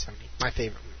 The ARC 170. My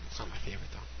favorite. It's not my favorite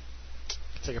though.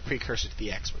 It's like a precursor to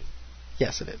the X-wing.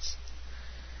 Yes, it is.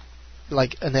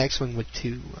 Like an X-wing with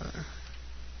two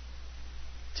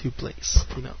plates,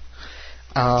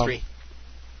 3.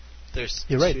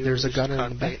 You're right. There's a gunner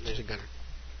in the back. There's a gunner.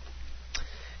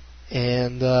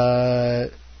 And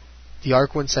the ARC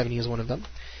 170 is one of them.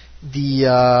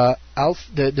 The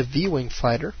V-wing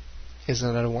fighter is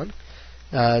another one.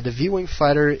 The V-wing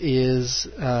fighter is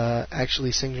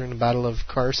actually seen during the Battle of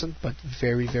Coruscant, but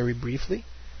very, very briefly.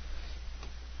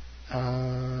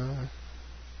 I'm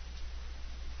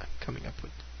coming up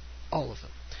with all of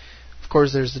them. Of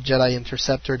course, there's the Jedi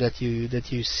Interceptor that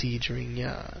you see during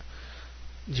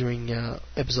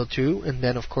Episode 2, and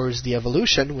then of course the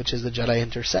Evolution, which is the Jedi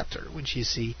Interceptor, which you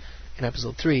see in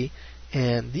Episode 3.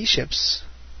 And these ships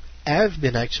have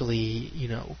been actually,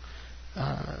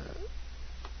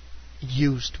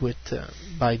 used with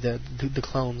by the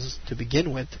clones to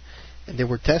begin with, and they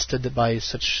were tested by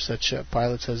such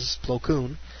pilots as Plo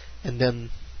Koon, and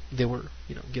then they were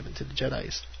given to the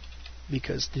Jedis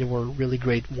because they were really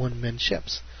great one-man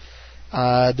ships.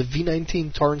 The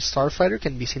V-19 Torrent Starfighter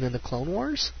can be seen in the Clone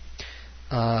Wars.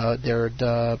 They're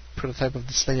the prototype of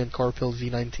the Slain and Corpil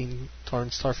V-19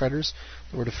 Torrent Starfighters.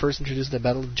 They were the first introduced at the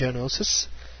Battle of Geonosis,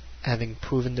 having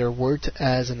proven their worth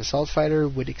as an assault fighter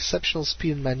with exceptional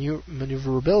speed and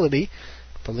maneuverability.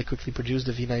 The Republic quickly produced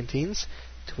the V-19s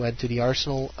to add to the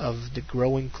arsenal of the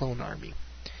growing clone army.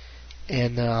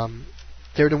 And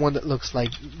they're the one that look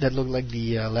like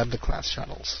the Lambda class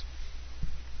shuttles.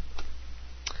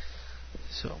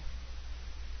 So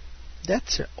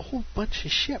that's a whole bunch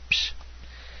of ships.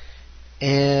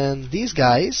 And these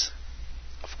guys,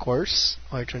 of course,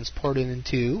 are transported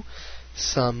into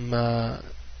some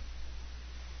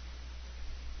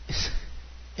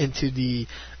into the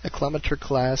Acclamator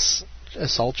class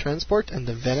assault transport and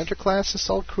the Venator class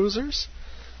assault cruisers.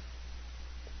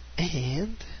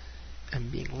 And I'm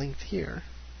being linked here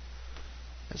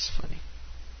That's funny.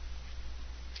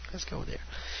 Let's go there.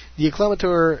 The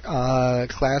Acclamator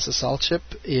class assault ship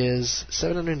is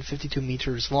 752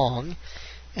 meters long,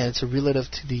 and it's a relative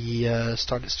to the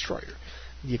Star Destroyer.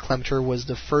 The Acclamator was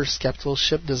the first capital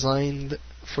ship designed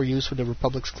for use with the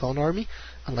Republic's clone army.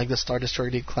 Unlike the Star Destroyer,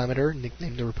 the Acclamator,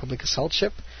 nicknamed the Republic Assault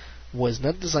Ship, was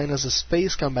not designed as a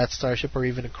space combat starship or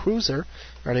even a cruiser.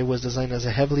 Rather, it was designed as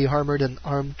a heavily armored and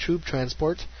armed troop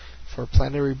transport for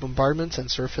planetary bombardments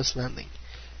and surface landing.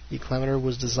 The Acclamator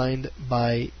was designed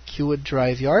by Kiewit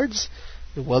Drive Yards,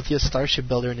 the wealthiest starship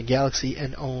builder in the galaxy,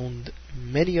 and owned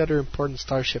many other important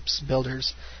starships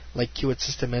builders like Kiewit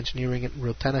System Engineering and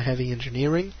Rotana Heavy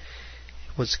Engineering.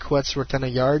 It was Kiewit's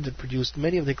Rotana Yard that produced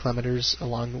many of the Acclamators,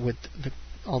 along with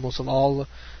almost all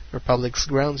Republic's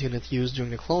grounds unit used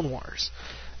during the Clone Wars,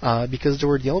 because they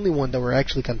were the only one that were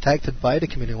actually contacted by the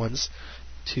Kaminoans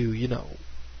to,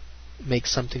 make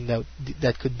something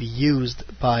that could be used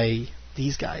by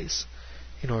these guys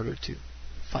in order to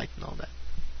fight and all that.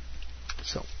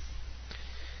 So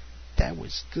that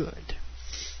was good.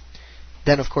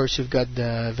 Then, of course, you've got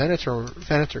the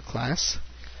Venator class,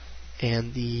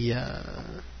 and the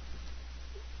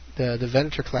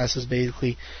Venator class is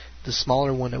basically the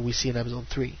smaller one that we see in Episode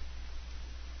 3.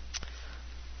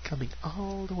 Coming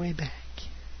all the way back.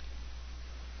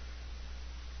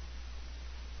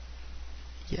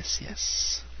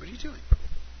 Yes. What are you doing?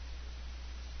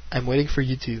 I'm waiting for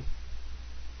you to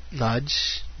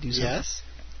nudge. Do something. Yes?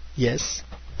 Yes.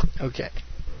 Okay.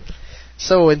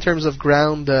 So, in terms of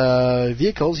ground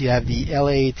vehicles, you have the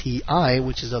LATI,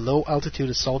 which is a low-altitude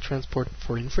assault transport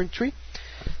for infantry.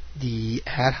 The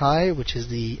HATI, which is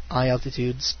the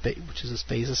high-altitude, which is a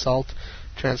space assault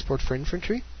transport for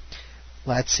infantry.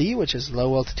 LATC, which is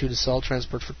low-altitude assault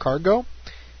transport for cargo.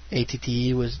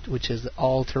 ATT, which is the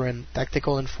all-terrain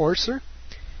tactical enforcer.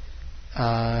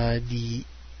 The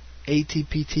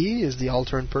ATPT is the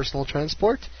all-terrain personal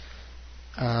transport.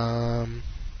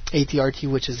 ATRT,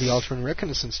 which is the all-terrain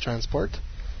reconnaissance transport.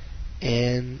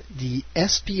 And the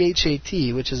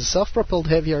SPHAT, which is a self-propelled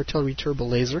heavy artillery turbo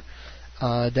laser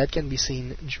that can be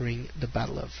seen during the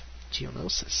Battle of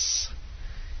Geonosis.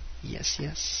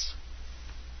 Yes.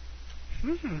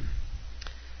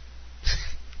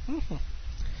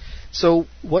 So,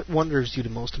 what wonders you the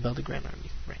most about the Grand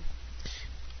Army, Rain?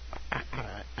 I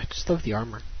just love the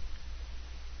armor.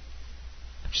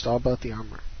 It's all about the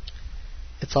armor.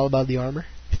 It's all about the armor?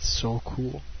 It's so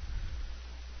cool.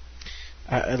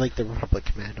 I like the Republic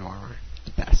Commando armor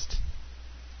the best.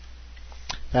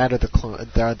 That or the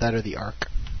that or the Ark.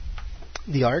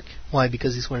 The Ark? Why?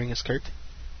 Because he's wearing a skirt?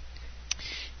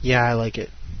 Yeah, I like it.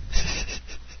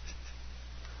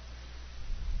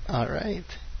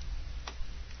 Alright.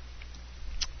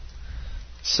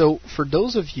 So, for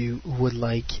those of you who would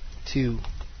like to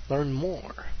learn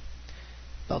more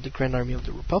about the Grand Army of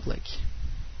the Republic...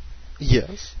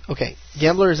 Yes. Okay,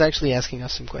 Gambler is actually asking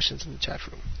us some questions in the chat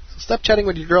room. So stop chatting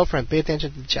with your girlfriend. Pay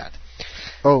attention to the chat.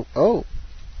 Oh.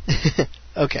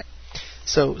 Okay.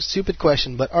 So, stupid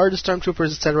question, but are the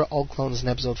Stormtroopers, etc., all clones in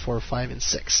Episode 4, 5, and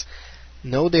 6?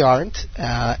 No, they aren't.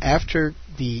 After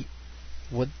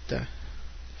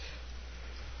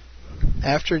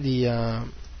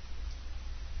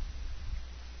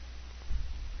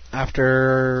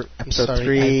Episode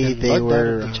 3, they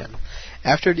were...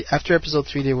 After Episode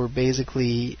 3, they were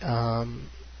basically...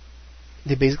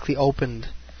 they basically opened,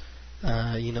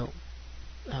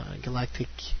 galactic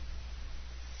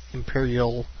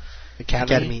imperial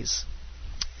academies.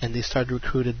 And they started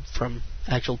recruited from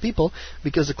actual people,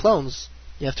 because the clones,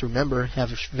 you have to remember,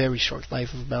 have a very short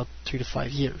life of about 3 to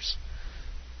 5 years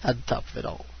at the top of it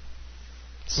all.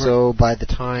 So by the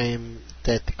time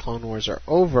that the Clone Wars are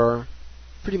over...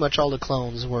 pretty much all the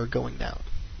clones were going down.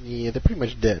 Yeah, they're pretty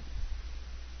much dead.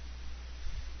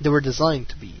 They were designed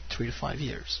to be 3 to 5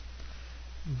 years.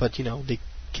 But, they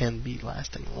can be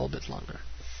lasting a little bit longer.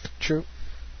 True.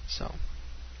 So...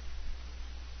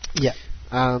 yeah.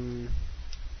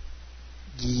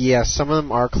 Yeah, some of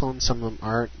them are clones, some of them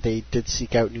aren't. They did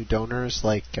seek out new donors,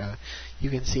 like you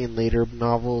can see in later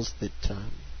novels that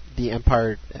the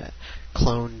Empire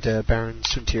cloned Baron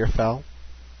Suntir Fel.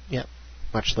 Yeah.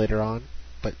 Much later on,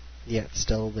 but yet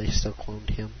they still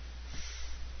cloned him.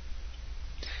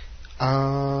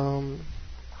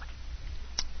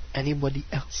 Anybody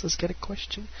else has got a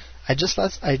question? I just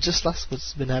lost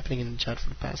what's been happening in the chat for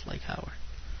the past hour.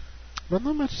 Well,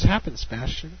 not much has happened,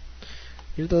 Sebastian.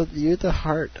 You're the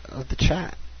heart of the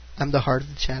chat. I'm the heart of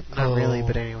the chat. Not really,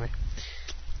 but anyway,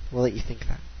 we'll let you think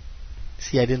that.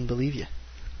 See, I didn't believe you.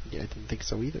 Yeah, I didn't think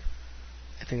so either.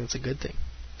 I think that's a good thing.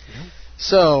 Yeah.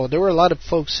 So, there were a lot of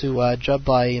folks who dropped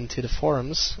by into the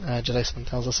forums. Jedi Sun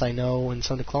tells us, I know in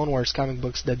some of the Clone Wars comic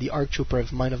books that the ARC Trooper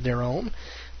have a mind of their own,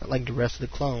 not like the rest of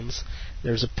the clones.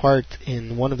 There's a part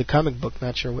in one of the comic book,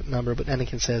 not sure what number, but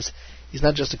Anakin says, he's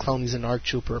not just a clone, he's an ARC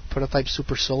Trooper, a prototype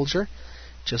super soldier,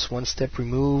 just one step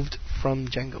removed from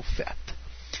Jango Fett.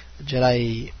 The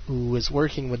Jedi who is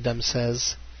working with them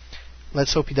says,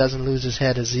 let's hope he doesn't lose his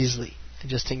head as easily. I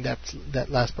just think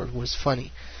that last part was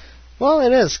funny. Well,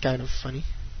 it is kind of funny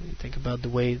when you think about the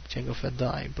way Jango Fett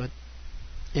died, but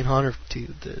in honor to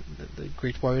the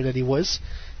great warrior that he was,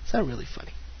 it's not really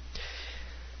funny.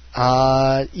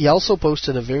 He also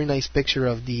posted a very nice picture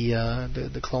of the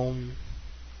clone,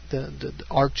 the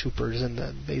ARC troopers, and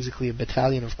basically a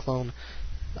battalion of clone,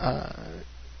 a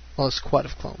squad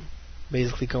of clone,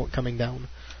 basically coming down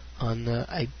on.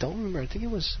 I don't remember. I think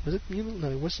it was it Munil? No,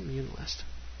 it wasn't Munilest.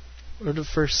 Or the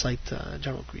first site,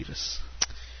 General Grievous.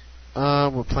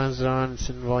 What planet is it on? It's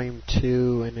in Volume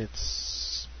 2, and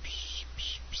it's...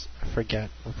 I forget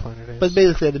what planet it is. But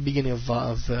basically at the beginning of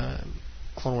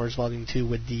Clone Wars Volume 2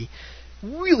 with the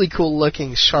really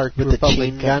cool-looking Shark with Republic the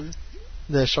chain gun?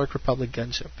 The Shark Republic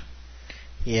gunship.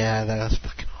 Yeah, that was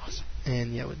fucking awesome.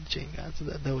 And yeah, with the chain gun, so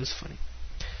that was funny.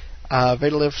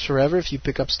 Vader lives forever. If you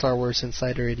pick up Star Wars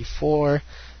Insider 84...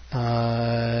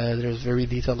 there's a very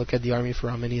detailed look at the army for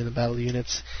how many of the battle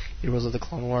units, heroes of the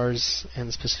Clone Wars,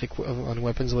 and specific on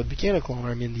weapons what became a clone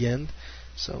army in the end,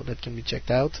 so that can be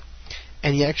checked out.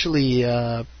 And he actually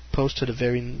posted the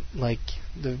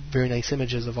very nice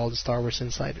images of all the Star Wars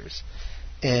insiders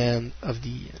and of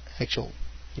the actual,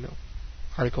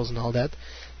 articles and all that.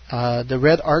 The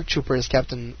Red ARC Trooper is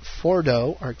Captain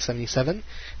Fordo, ARC 77.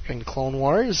 During the Clone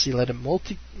Wars, he led a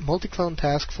multi-clone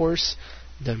task force,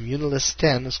 the Munilist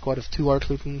 10, a squad of 2 ARC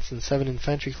lieutenants and 7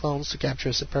 infantry clones to capture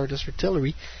a separatist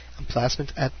artillery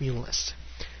emplacement at Munilist.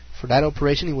 For that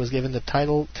operation, he was given the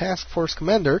title Task Force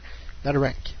Commander, not a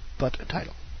rank, but a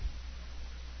title.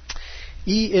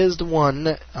 He is the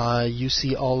one you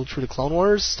see all through the Clone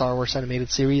Wars, Star Wars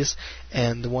animated series,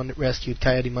 and the one that rescued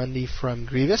Ki-Adi-Mundi from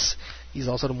Grievous. He's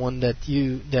also the one that he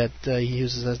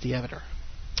uses as the Avatar.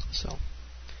 So.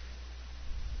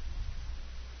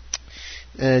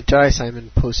 Jedi Simon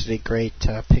posted a great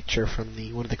picture from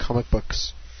one of the comic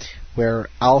books where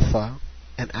Alpha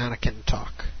and Anakin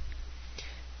talk.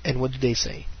 And what do they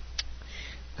say?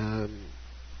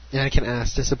 Anakin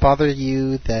asks, does it bother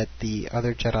you that the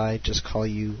other Jedi just call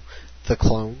you the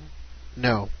clone?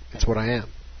 No, it's what I am.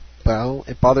 Well,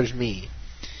 it bothers me.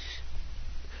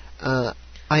 I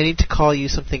need to call you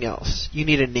something else. You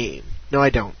need a name. No, I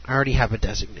don't. I already have a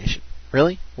designation.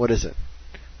 Really? What is it?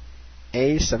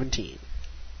 A-17.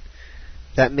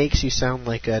 That makes you sound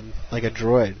like a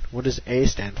droid. What does A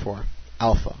stand for?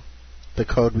 Alpha. The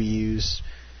code used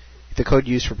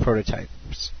for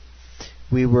prototypes.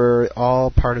 We were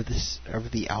all part of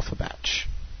the Alpha batch.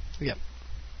 Yep.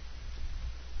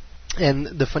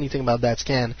 And the funny thing about that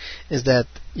scan is that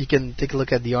you can take a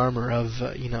look at the armor of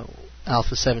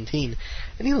Alpha 17,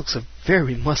 and he looks a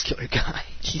very muscular guy.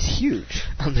 He's huge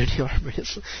under the armor.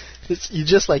 You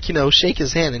just shake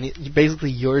his hand, and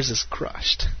basically yours is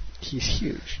crushed. He's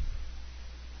huge.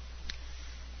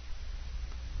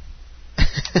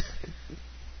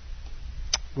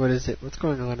 What is it? What's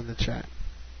going on in the chat?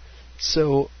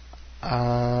 So,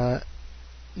 Jedi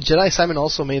Simon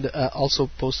also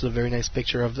posted a very nice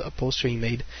picture of a poster he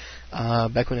made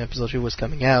back when Episode 3 was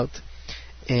coming out,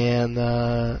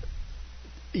 and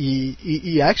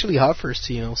he actually offers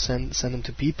to send them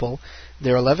to people.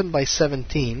 They're 11 by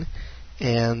 17,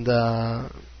 and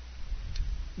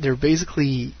they're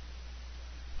basically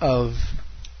of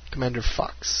Commander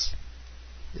Fox.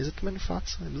 Is it Commander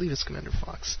Fox? I believe it's Commander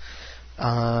Fox.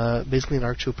 Basically an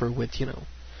ARC Trooper with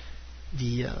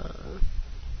the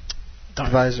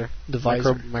visor. The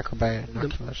visor. Micro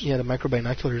binoculars. The micro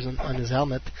binoculars on his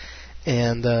helmet.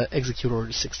 And Execute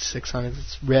Order 66 on it.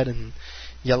 It's red and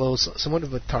yellow, so somewhat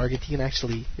of a target. You can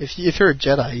actually, if you're a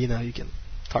Jedi, you can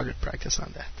target practice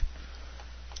on that.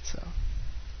 So.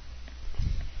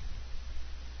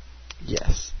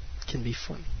 Yes. Can be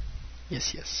fun.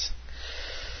 Yes.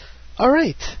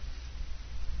 Alright.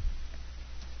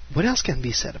 What else can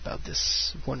be said about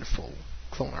this wonderful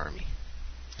clone army?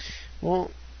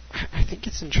 Well, I think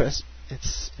it's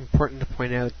important to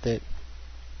point out that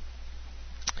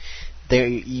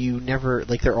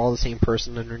they're all the same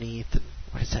person underneath, and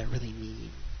what does that really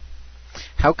mean?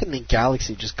 How can the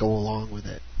galaxy just go along with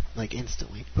it,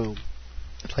 instantly? Boom.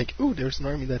 It's like, ooh, there's an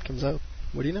army that comes out.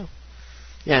 What do you know?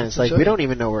 Yeah, it's like, we don't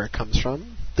even know where it comes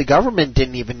from. The government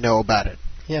didn't even know about it.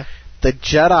 Yeah. The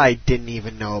Jedi didn't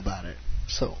even know about it.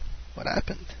 So, what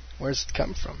happened? Where's it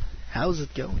come from? How's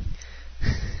it going?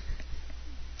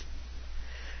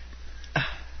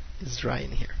 It's dry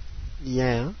in here.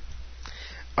 Yeah.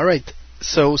 Alright,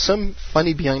 so some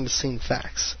funny behind-the-scenes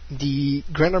facts. The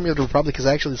Grand Army of the Republic is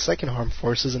actually the second armed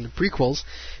forces in the prequels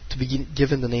to be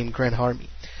given the name Grand Army.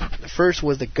 The first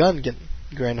was the Gungan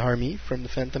Grand Army from the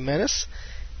Phantom Menace,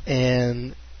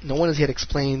 and no one has yet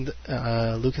explained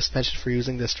Lucas' penchant for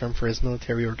using this term for his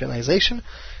military organization,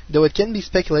 though it can be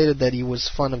speculated that he was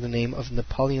fond of the name of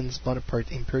Napoleon's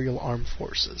Bonaparte Imperial Armed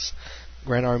Forces,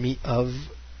 Grand Army of,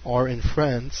 or in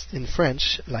French,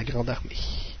 La Grande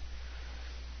Armée.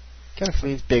 Kind of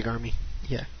means big army.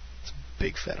 Yeah, it's a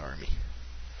big fat army.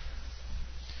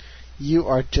 You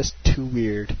are just too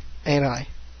weird. And I.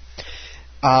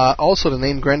 Also, the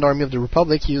name Grand Army of the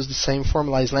Republic used the same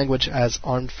formalized language as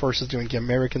armed forces during the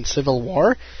American Civil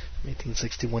War,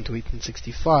 1861 to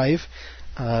 1865,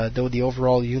 though the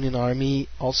overall Union Army,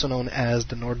 also known as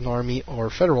the Northern Army or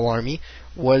Federal Army,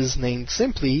 was named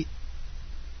simply.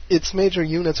 Its major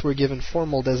units were given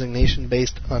formal designation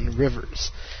based on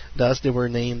rivers. Thus, they were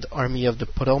named Army of the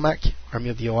Potomac, Army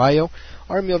of the Ohio,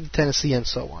 Army of the Tennessee, and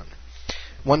so on.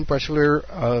 One particular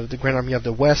of the Grand Army of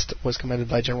the West was commanded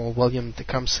by General William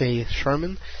Tecumseh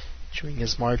Sherman during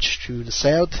his march to the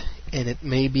South, and it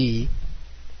may be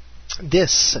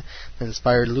this that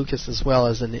inspired Lucas as well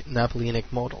as the Napoleonic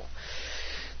model.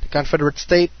 The Confederate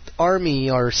State Army,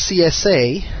 or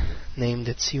CSA, named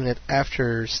its unit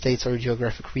after states or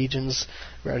geographic regions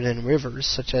rather than rivers,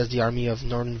 such as the Army of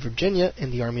Northern Virginia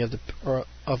and the Army of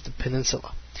the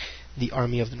Peninsula, the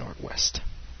Army of the Northwest.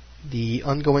 The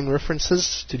ongoing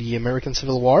references to the American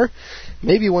Civil War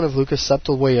may be one of Lucas'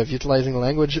 subtle way of utilizing the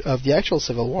language of the actual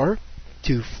Civil War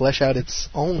to flesh out its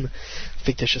own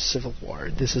fictitious Civil War.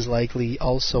 This is likely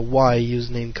also why he used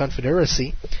the name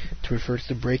Confederacy to refer to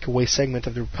the breakaway segment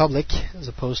of the Republic as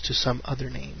opposed to some other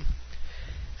name.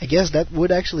 I guess that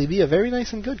would actually be a very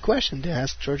nice and good question to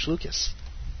ask George Lucas.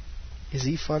 Is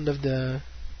he fond of the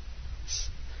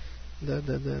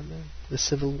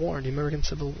Civil War, the American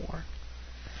Civil War?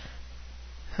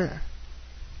 Huh.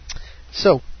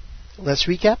 So, let's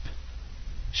recap,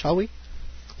 shall we?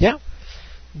 Yeah.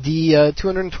 The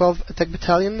 212th Attack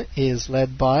Battalion is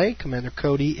led by Commander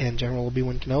Cody and General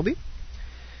Obi-Wan Kenobi.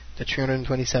 The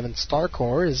 327th Star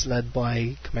Corps is led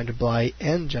by Commander Bly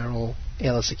and General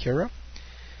Aayla Secura.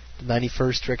 The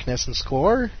 91st Reconnaissance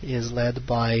Corps is led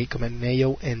by Commander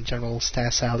Mayo and General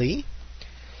Stas Ali.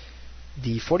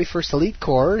 The 41st Elite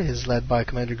Corps is led by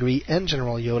Commander Gree and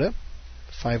General Yoda.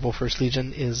 The 501st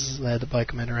Legion is led by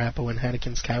Commander Appo and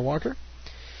Anakin Skywalker.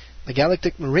 The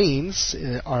Galactic Marines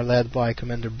are led by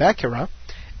Commander Bakura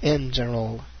and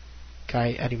General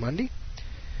Kai Adimundi.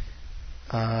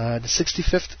 The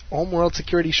 65th Homeworld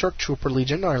Security Shock Trooper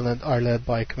Legion are led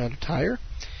by Commander Tyre.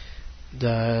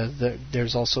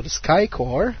 There's also the Sky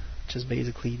Corps, which is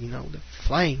basically, the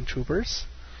flying troopers,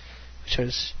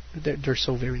 they're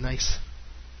so very nice.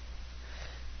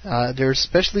 They're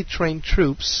specially trained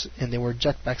troops, and they were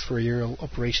jetpacks for aerial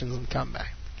operations and combat.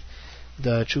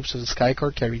 The troops of the Sky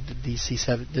Corps carried the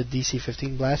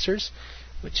DC-15 blasters,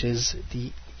 which is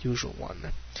the usual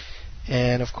one.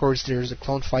 And of course, there's the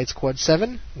Clone Fight Squad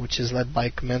 7, which is led by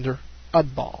Commander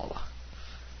Oddball,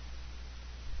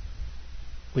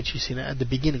 which you see at the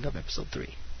beginning of Episode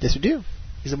 3. Yes, we do.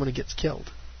 He's the one who gets killed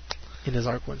in his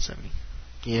ARC 170.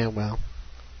 Yeah, well,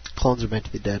 clones are meant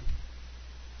to be dead.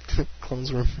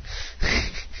 Clones were...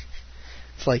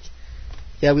 It's like,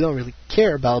 yeah, we don't really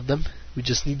care about them. We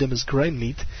just need them as grind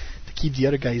meat to keep the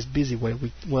other guys busy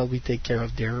while we take care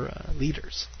of their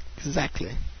leaders.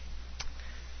 Exactly.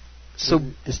 So,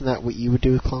 isn't that what you would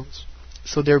do with clones?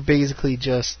 So they're basically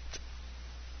just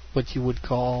what you would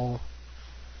call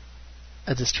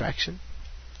a distraction.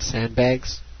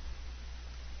 Sandbags.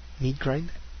 Meat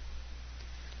grind.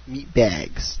 Meat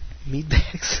bags. Meat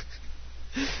bags.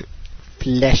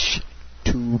 Flesh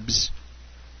tubes.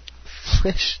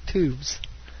 Flesh tubes.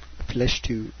 Flesh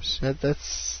tubes.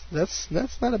 That's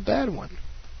not a bad one.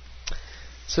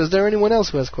 So is there anyone else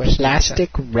who has questions? Plastic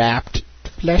wrapped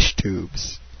flesh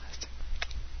tubes.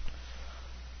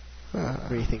 What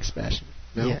do you think, Sebastian?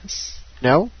 No? Yes.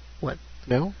 No? What?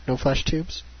 No? No flesh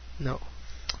tubes? No.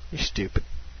 You're stupid.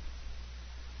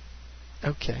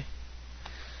 Okay.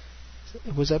 So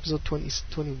it was episode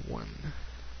 21.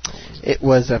 It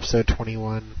was episode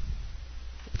 21.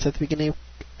 It's at the beginning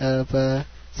of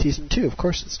season 2. Of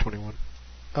course it's 21.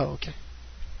 Oh, okay.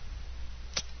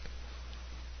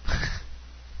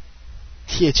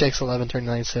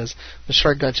 THX1139 says, the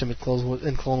Shark Gunship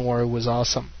in Clone War was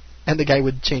awesome. And the guy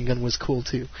with chain gun was cool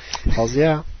too. Hells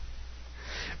yeah.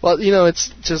 Well,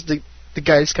 it's just the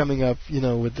guy's coming up,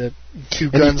 with the two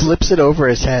and guns. he flips it over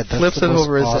his head. That's Flips the it most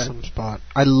over his awesome head. spot.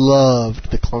 I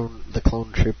loved the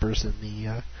clone troopers in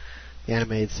the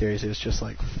animated series. It was just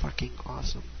like fucking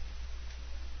awesome.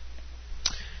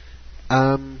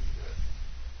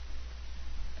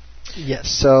 Yes.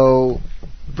 So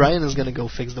Brian is gonna go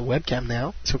fix the webcam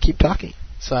now. So keep talking.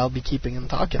 So I'll be keeping him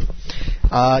talking.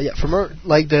 For more,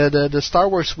 like the Star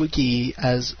Wars wiki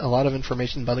has a lot of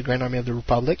information about the Grand Army of the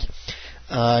Republic.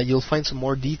 You'll find some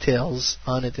more details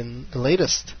on it in the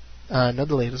latest, not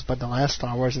the latest, but the last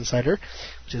Star Wars Insider,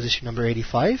 which is issue number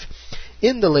 85.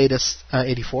 In the latest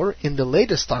 84, in the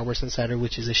latest Star Wars Insider,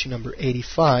 which is issue number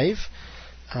 85,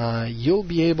 you'll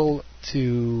be able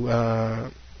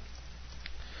to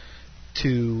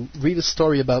read a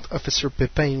story about Officer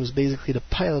Pepin, who's basically the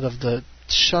pilot of the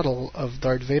shuttle of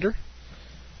Darth Vader.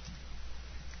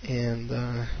 And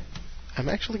I'm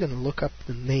actually going to look up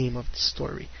the name of the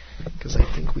story, because I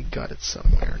think we got it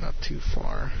somewhere, not too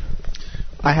far.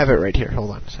 I have it right here.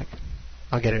 Hold on a second.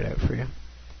 I'll get it out for you.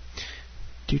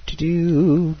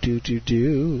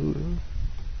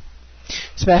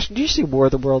 Sebastian, did you see War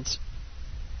of the Worlds?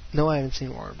 No, I haven't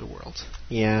seen War of the Worlds.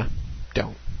 Yeah,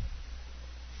 don't.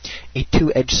 A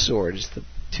two-edged sword is the...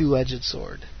 Two-edged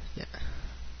sword, yeah.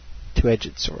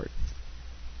 Two-edged sword.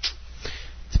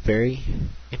 It's very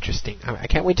interesting. I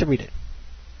can't wait to read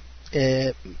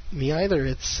it. Me either.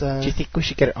 It's. Do you think we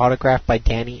should get it autographed by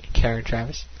Danny and Karen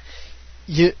Travis?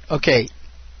 Okay.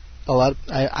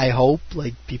 I hope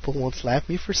people won't slap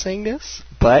me for saying this.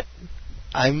 But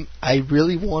I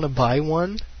really want to buy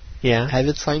one. Yeah. Have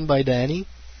it signed by Danny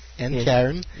and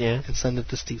Karen. Yeah. And send it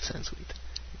to Steve Sansweet.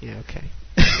 Yeah. Okay.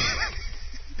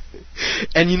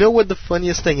 And you know what the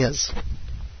funniest thing is?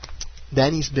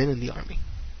 Danny's been in the army.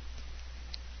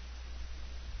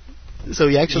 So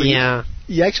he actually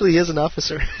is an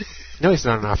officer. No, he's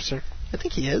not an officer. I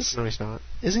think he is. No, he's not.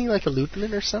 Isn't he like a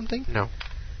lieutenant or something? No.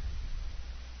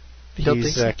 Don't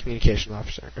He's think a communication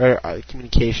officer. Or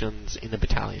communications in a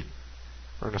battalion.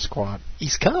 Or in a squad.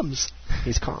 He's comms.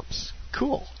 He's comms.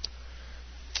 Cool.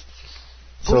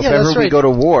 So if ever we go to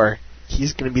war,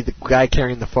 he's going to be the guy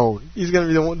carrying the phone. He's going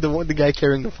to be the guy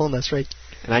carrying the phone, that's right.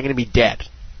 And I'm going to be dead.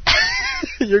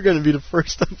 You're going to be the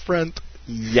first up front.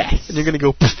 Yes. And you're going to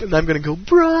go, and I'm going to go,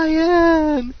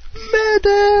 Brian!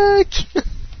 Medic!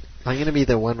 I'm going to be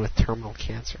the one with terminal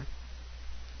cancer.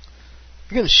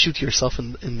 You're going to shoot yourself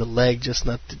in the leg just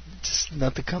not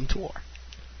to come to war.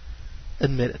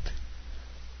 Admit it.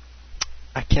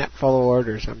 I can't follow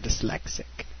orders. I'm dyslexic.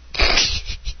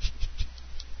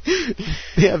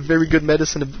 They have very good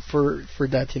medicine for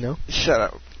that, you know. Shut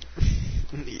up.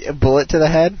 A bullet to the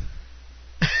head?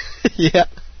 Yeah.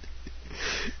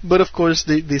 But of course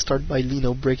they start by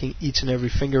breaking each and every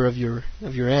finger of your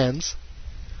hands.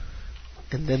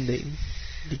 And then they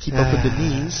keep up with the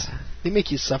knees. They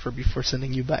make you suffer before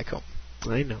sending you back home.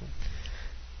 I know.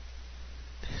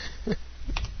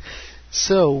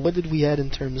 So, what did we add in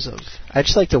terms of... I'd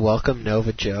just like to welcome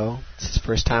Nova Joe. It's his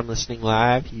first time listening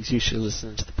live. He's usually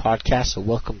listening to the podcast, so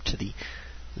welcome to the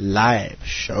live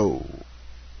show.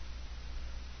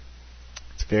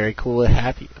 It's very cool to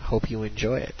have you. I hope you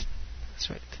enjoy it. That's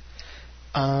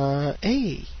right.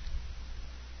 Hey.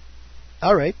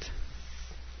 Alright.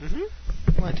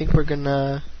 Well, I think we're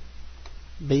gonna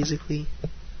basically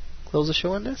close the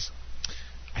show on this.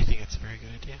 I think that's a very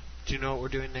good idea. Do you know what we're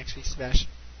doing next week, Sebastian?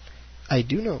 I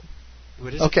do know.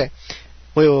 What is it?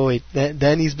 Wait.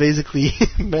 Danny's basically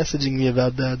messaging me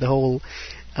about the whole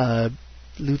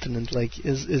lieutenant,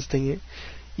 his thing.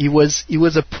 He was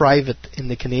a private in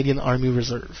the Canadian Army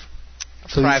Reserve.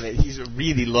 So private. He's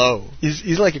really low.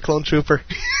 He's like a clone trooper.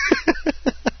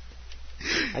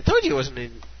 I told you he wasn't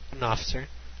an officer.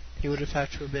 He would have had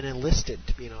to have been enlisted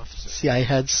to be an officer. See, I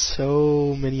had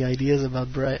so many ideas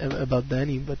about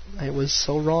Danny, but I was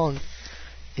so wrong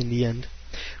in the end.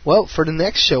 Well, for the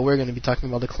next show, we're going to be talking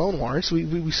about the Clone Wars.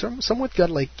 We somewhat got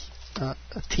a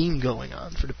team going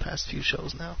on for the past few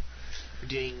shows now. We're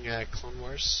doing Clone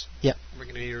Wars. Yeah. We're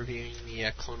going to be reviewing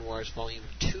the Clone Wars Volume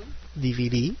 2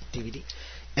 DVD.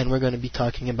 And we're going to be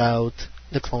talking about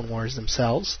the Clone Wars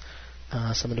themselves,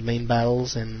 some of the main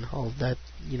battles and all that,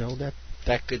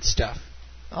 that good stuff.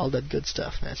 All that good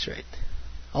stuff. That's right.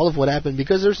 All of what happened,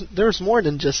 because there's more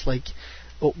than just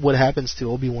what happens to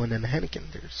Obi-Wan and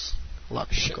Anakin. There's a lot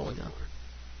more going on.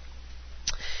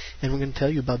 And we're going to tell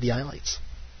you about the highlights.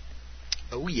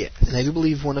 Oh, yes. And I do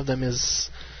believe one of them is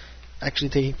actually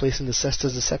taking place in the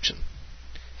Cesta's Deception.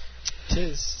 It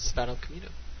is. Battle of Camino.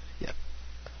 Yep.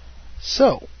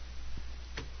 So,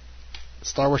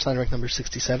 Star Wars Line Rank number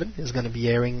 67 is going to be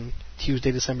airing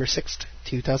Tuesday, December 6th,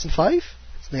 2005.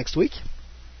 It's next week.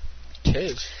 It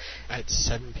is. At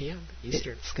 7 p.m.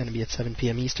 Eastern. It's going to be at 7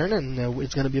 p.m. Eastern, and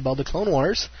it's going to be about the Clone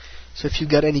Wars. So if you've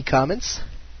got any comments,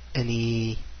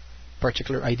 any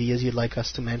particular ideas you'd like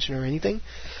us to mention or anything,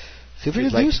 feel free to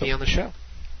do so. If you'd like to be on the show.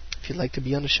 If you'd like to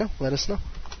be on the show, let us know.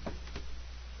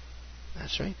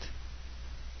 That's right.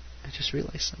 I just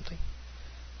realized something.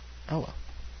 Oh well.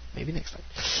 Maybe next time.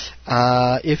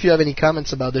 If you have any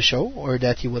comments about the show, or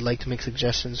that you would like to make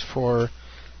suggestions for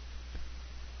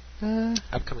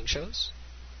upcoming shows,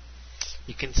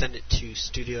 you can send it to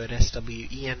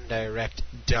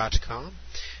studio@swendirect.com,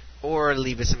 or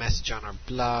leave us a message on our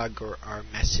blog or our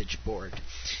message board.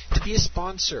 To be a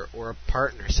sponsor or a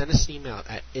partner, send us an email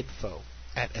at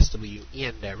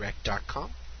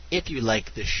info@swendirect.com. If you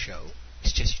like this show, I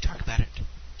suggest you talk about it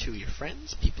to your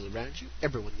friends, people around you,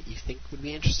 everyone that you think would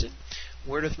be interested.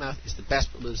 Word of mouth is the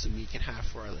best publicity we can have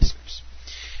for our listeners.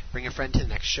 Bring a friend to the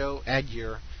next show. Add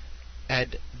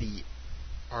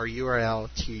our URL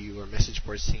to your message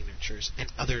board signatures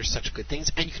and other such good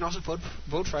things. And you can also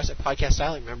vote for us at Podcast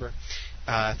Alley. Remember,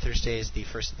 Thursday is the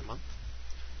first of the month,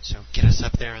 so get us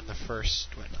up there on the first.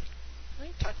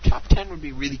 Top 10 would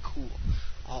be really cool.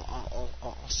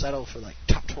 I'll settle for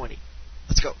top 20.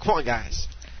 Let's go. Come on, guys.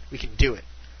 We can do it.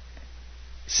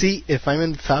 See, if I'm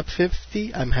in top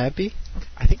 50, I'm happy.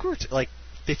 I think we're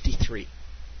 53.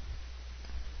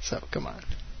 So, come on.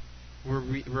 We're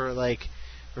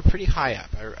pretty high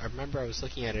up. I remember I was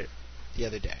looking at it the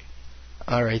other day.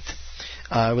 All right.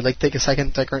 I would like to take a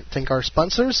second to thank our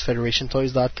sponsors,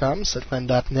 FederationToys.com,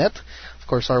 Setland.net, of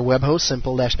course our web host,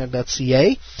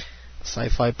 simple-net.ca,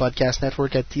 Sci-Fi Podcast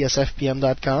Network at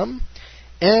tsfpm.com,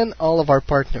 and all of our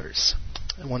partners.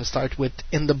 I want to start with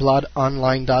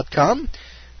InTheBloodOnline.com,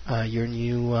 your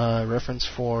new reference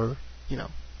for,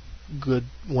 good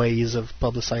ways of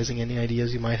publicizing any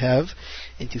ideas you might have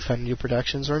into fan new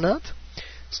productions or not.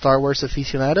 Star Wars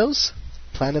Aficionados,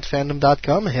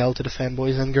 PlanetFandom.com, hail to the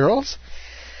fanboys and girls.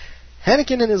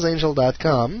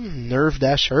 HannikinandHisAngel.com,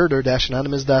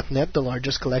 Nerve-Herder-Anonymous.net, the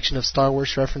largest collection of Star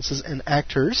Wars references and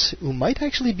actors who might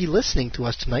actually be listening to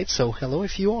us tonight, so hello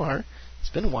if you are. It's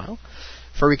been a while.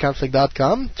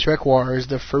 FurryConflict.com, Trek Wars,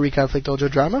 the Furry Conflict audio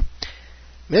drama.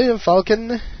 Millennium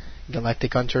Falcon,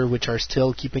 Galactic Hunter, which are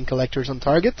still keeping collectors on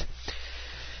target.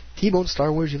 T-Bone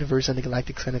Star Wars Universe and the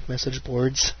Galactic Senate message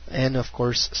boards. And, of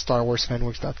course,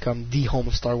 StarWarsFanWorks.com, the home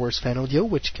of Star Wars fan audio,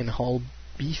 which can all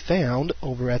be found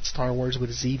over at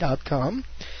StarWarsWithZ.com.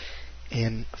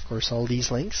 And, of course, all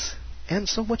these links and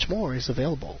so much more is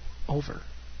available over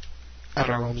at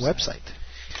our own website.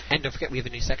 And don't forget, we have a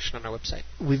new section on our website.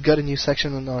 We've got a new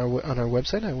section on our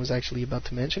website. I was actually about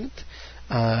to mention it.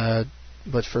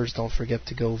 But first, don't forget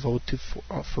to go vote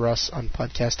for us on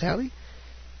Podcast Alley.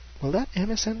 Will that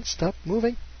MSN stop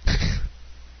moving?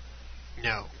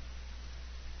 No.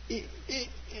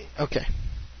 Okay.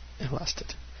 I lost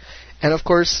it. And of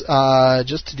course,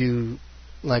 just to do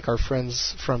like our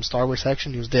friends from Star Wars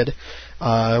Action News did,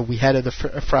 we added a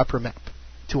Frapper map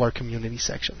to our community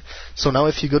section. So now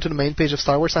if you go to the main page of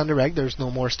Star Wars on Direct, there's no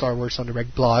more Star Wars on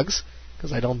Direct blogs,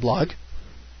 because I don't blog.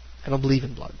 I don't believe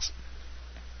in blogs.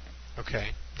 Okay.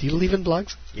 Do you believe in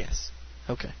blogs? Yes.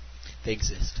 Okay. They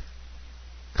exist.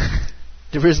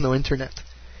 There is no internet.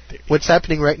 What's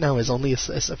happening right now is only a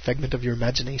figment of your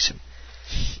imagination.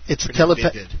 It's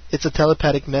a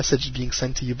telepathic message being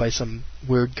sent to you by some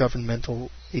weird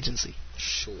governmental agency.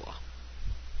 Sure.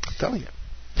 I'm telling you.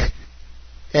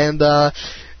 And, of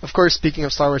course, speaking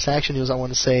of Star Wars Action News, I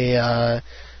want to say that,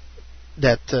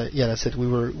 that's it. We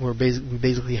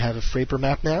basically have a Frapper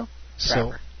map now.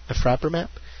 So, a Frapper map.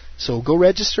 So go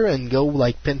register and go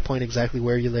pinpoint exactly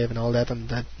where you live and all that on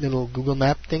that little Google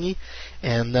map thingy.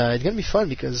 And it's going to be fun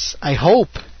because I hope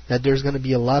that there's going to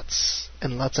be lots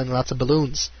and lots and lots of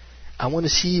balloons. I want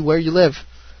to see where you live.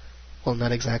 Well,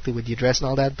 not exactly with the address and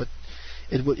all that, but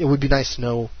it would be nice to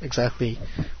know exactly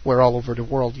where all over the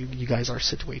world you guys are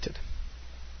situated.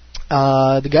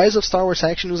 The guys of Star Wars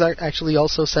Action News actually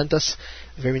also sent us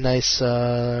a very nice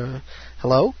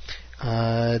hello.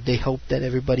 They hope that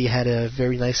everybody had a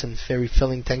very nice and very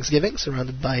filling Thanksgiving,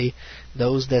 surrounded by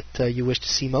those that you wish to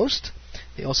see most.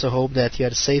 They also hope that you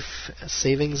had a safe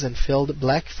savings and filled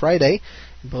Black Friday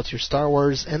in both your Star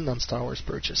Wars and non-Star Wars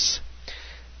purchase.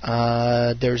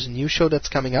 There's a new show that's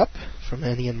coming up from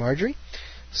Annie and Marjorie,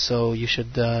 so you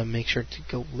should make sure to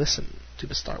go listen to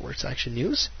the Star Wars Action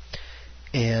News.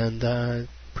 And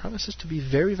promises to be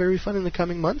very, very fun in the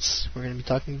coming months. We're going to be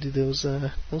talking to those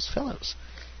fellows.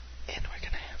 And we're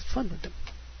going to have fun with them.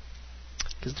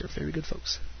 Because they're very good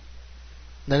folks.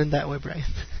 Not in that way, Brian.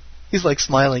 He's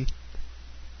smiling.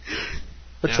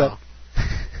 What's up?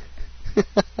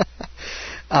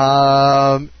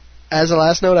 As a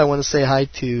last note, I want to say hi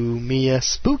to Mia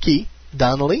Spooky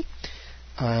Donnelly.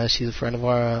 She's a friend of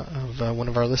one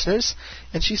of our listeners,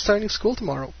 and she's starting school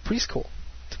tomorrow, preschool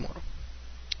tomorrow.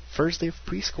 First day of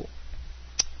preschool.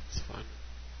 It's fun.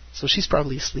 So she's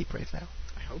probably asleep right now.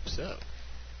 I hope so.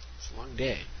 It's a long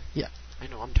day. Yeah. I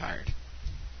know I'm tired.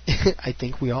 I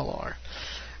think we all are.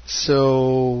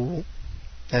 So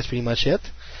that's pretty much it.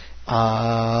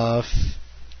 Go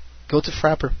to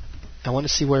Frapper. I want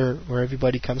to see where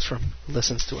everybody comes from, who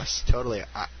listens to us. Totally.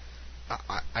 I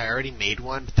already made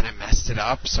one, but then I messed it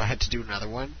up, so I had to do another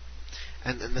one.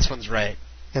 And this one's right.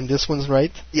 And this one's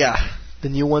right? Yeah. The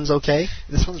new one's okay?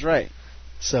 This one's right.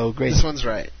 So great. This one's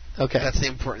right. Okay. That's the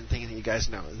important thing that you guys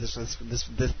know. This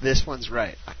one's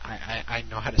right. I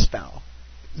know how to spell.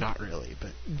 Not really,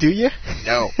 but do you?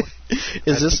 No.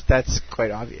 That's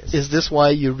quite obvious. Is this why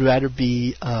you'd rather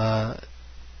be a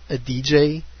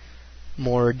DJ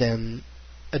more than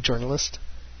a journalist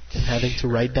and having to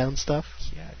write down stuff?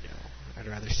 Yeah, no. I'd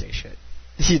rather say shit.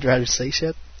 You'd rather say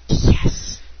shit?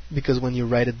 Yes. Because when you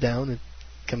write it down, it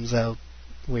comes out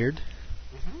weird.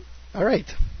 Mm-hmm. All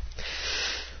right.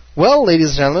 Well, ladies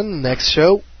and gentlemen, next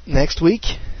show next week.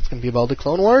 It's going to be about the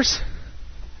Clone Wars.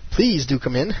 Please do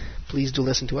come in. Please do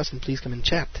listen to us, and please come and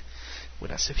chat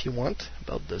with us if you want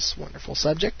about this wonderful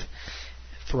subject.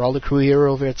 For all the crew here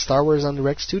over at Star Wars on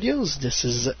Direct Studios, this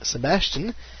is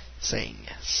Sebastian saying,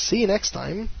 see you next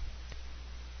time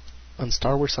on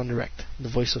Star Wars on Direct, the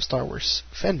voice of Star Wars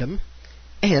fandom.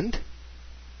 And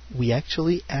we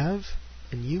actually have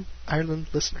a new Ireland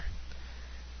listener.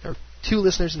 There are 2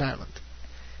 listeners in Ireland.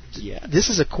 Yeah. This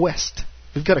is a quest.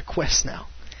 We've got a quest now.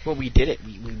 Well, we did it.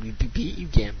 We beat you,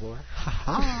 Gambler. Ha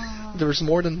ha. There's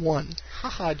more than one. Ha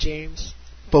ha, James.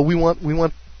 But we want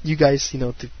you guys,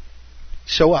 to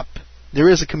show up. There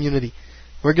is a community.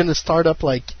 We're going to start up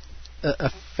like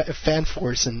a fan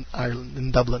force in Ireland,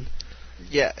 in Dublin.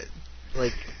 Yeah.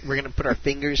 Like, we're going to put our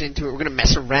fingers into it. We're going to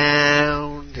mess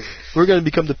around. We're going to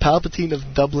become the Palpatine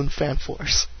of Dublin fan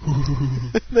force.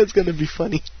 That's going to be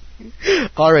funny.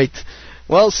 All right.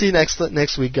 Well, see you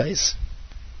next week, guys.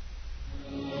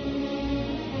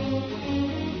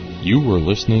 You were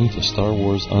listening to Star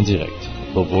Wars on Direct,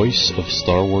 the voice of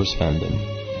Star Wars fandom.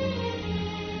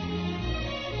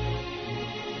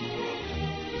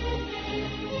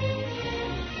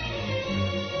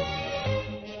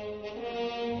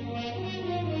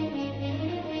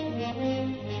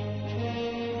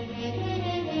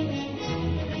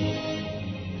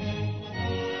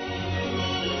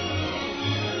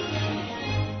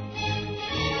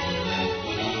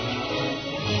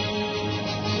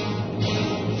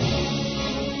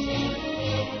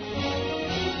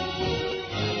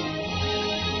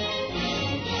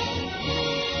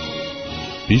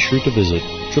 Be sure to visit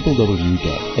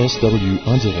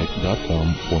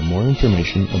www.swondirect.com for more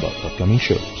information about upcoming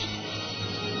shows.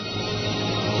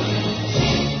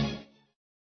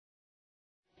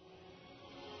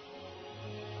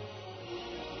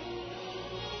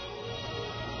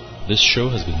 This show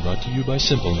has been brought to you by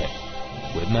SimpleNet.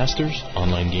 Webmasters,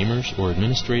 online gamers, or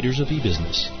administrators of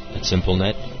e-business. At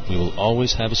SimpleNet, we will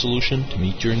always have a solution to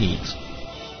meet your needs.